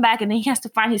to come back and then he has to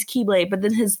find his Keyblade, but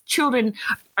then his children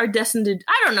are destined to,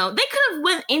 I don't know. They could have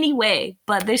went any way,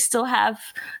 but they still have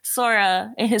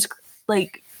Sora and his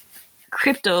like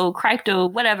crypto,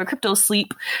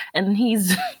 sleep, and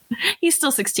he's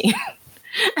still 16.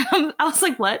 I was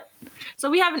like, what? So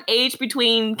we have an age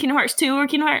between Kingdom Hearts 2 or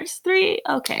Kingdom Hearts 3?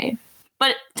 Okay.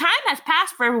 But time has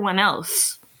passed for everyone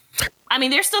else. I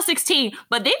mean, they're still 16,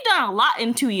 but they've done a lot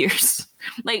in 2 years.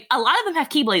 Like, a lot of them have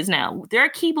Keyblades now. They're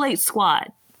a Keyblade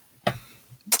squad.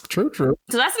 True. So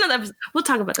that's another episode. We'll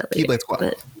talk about that later. Keyblade squad.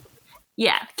 But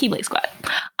yeah, Keyblade squad.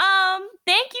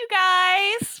 Thank you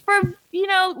guys for,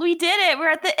 we did it.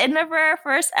 We're at the end of our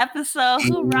first episode.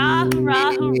 Hoorah,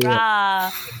 hoorah,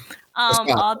 hoorah.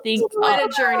 All things. Quite a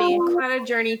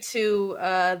journey to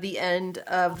the end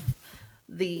of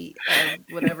the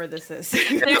whatever this is.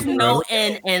 There's no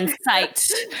end in sight.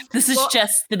 This is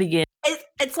just the beginning.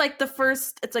 It's like the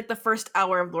first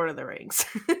hour of Lord of the Rings.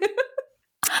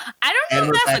 I don't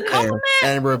know if that's a compliment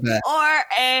and we're back.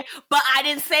 but I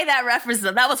didn't say that reference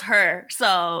though. That was her.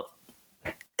 So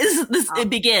it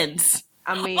begins.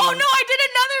 I mean, oh no, I did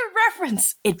another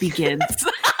reference. It begins.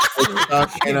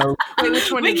 Wait,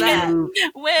 which one is that?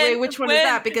 Which one is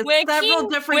that? Because several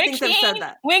different things have said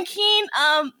that. When Keen,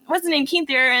 what's his name? Keen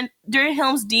during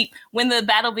Helm's Deep, when the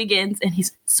battle begins, and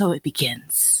so it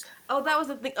begins. Oh, that was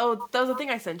the thing. Oh, that was the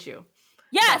thing I sent you.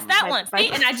 Yes, that one. See?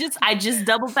 And I just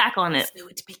doubled back on it. So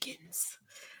it begins.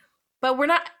 But we're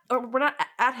not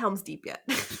at Helm's Deep yet.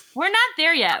 We're not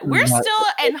there yet. We're still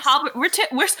in Hobbit. We haven't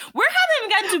even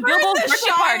gotten to Bilbo's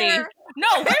birthday party. No,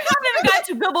 we haven't even gotten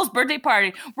to Bilbo's birthday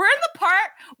party. We're in the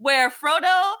part where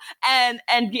Frodo and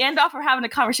Gandalf are having a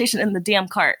conversation in the damn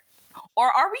cart.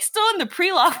 Or are we still in the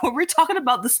prelogue where we're talking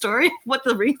about the story of what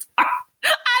the rings are?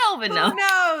 I don't even know.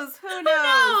 Who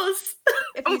knows?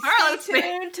 If you stay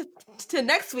tuned to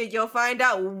next week, you'll find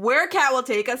out where Kat will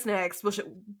take us next.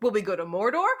 Will we go to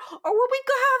Mordor, or will we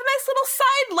go have a nice little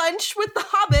side lunch with the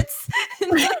hobbits?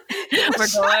 We're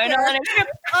going on a trip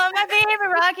on my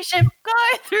favorite rocket ship,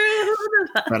 going through.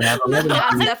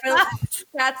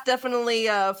 That's definitely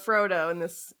Frodo in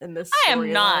this. I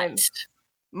am not.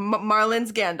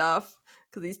 Marlin's Gandalf.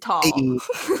 Because he's tall.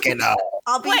 Gandalf.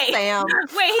 I'll be Sam.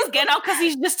 Wait, he's Gandalf because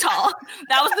he's just tall.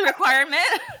 That was the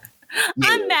requirement.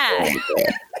 I'm mad.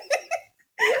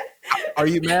 Are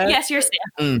you mad? Yes, you're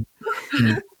Sam.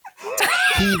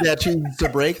 He that chooses to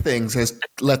break things has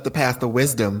left the path of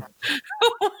wisdom.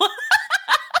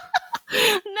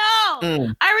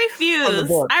 No, I refuse.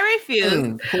 Pull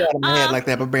out of my head like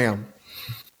that, but bam.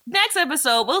 Next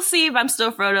episode, we'll see if I'm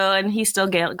still Frodo and he's still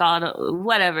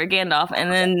Gandalf,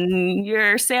 and then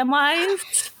you're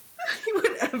Samwise.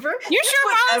 Whatever. You sure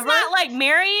Marlin's not like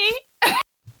Mary?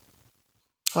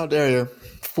 How dare you,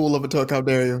 fool of a took? How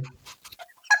dare you?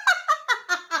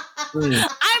 I'm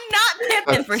not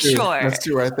Pippin for sure. That's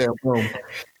two right there. Boom.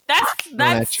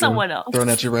 That's someone else. Throwing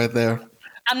at you right there.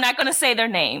 I'm not going to say their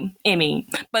name, Emmy,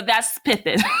 but that's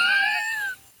Pippin.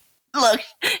 Look,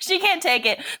 she can't take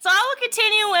it. So I will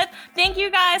continue with thank you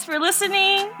guys for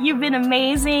listening. You've been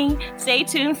amazing. Stay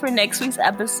tuned for next week's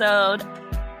episode.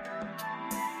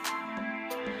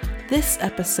 This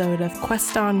episode of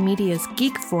Queston Media's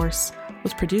Geek Force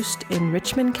was produced in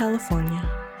Richmond,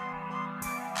 California.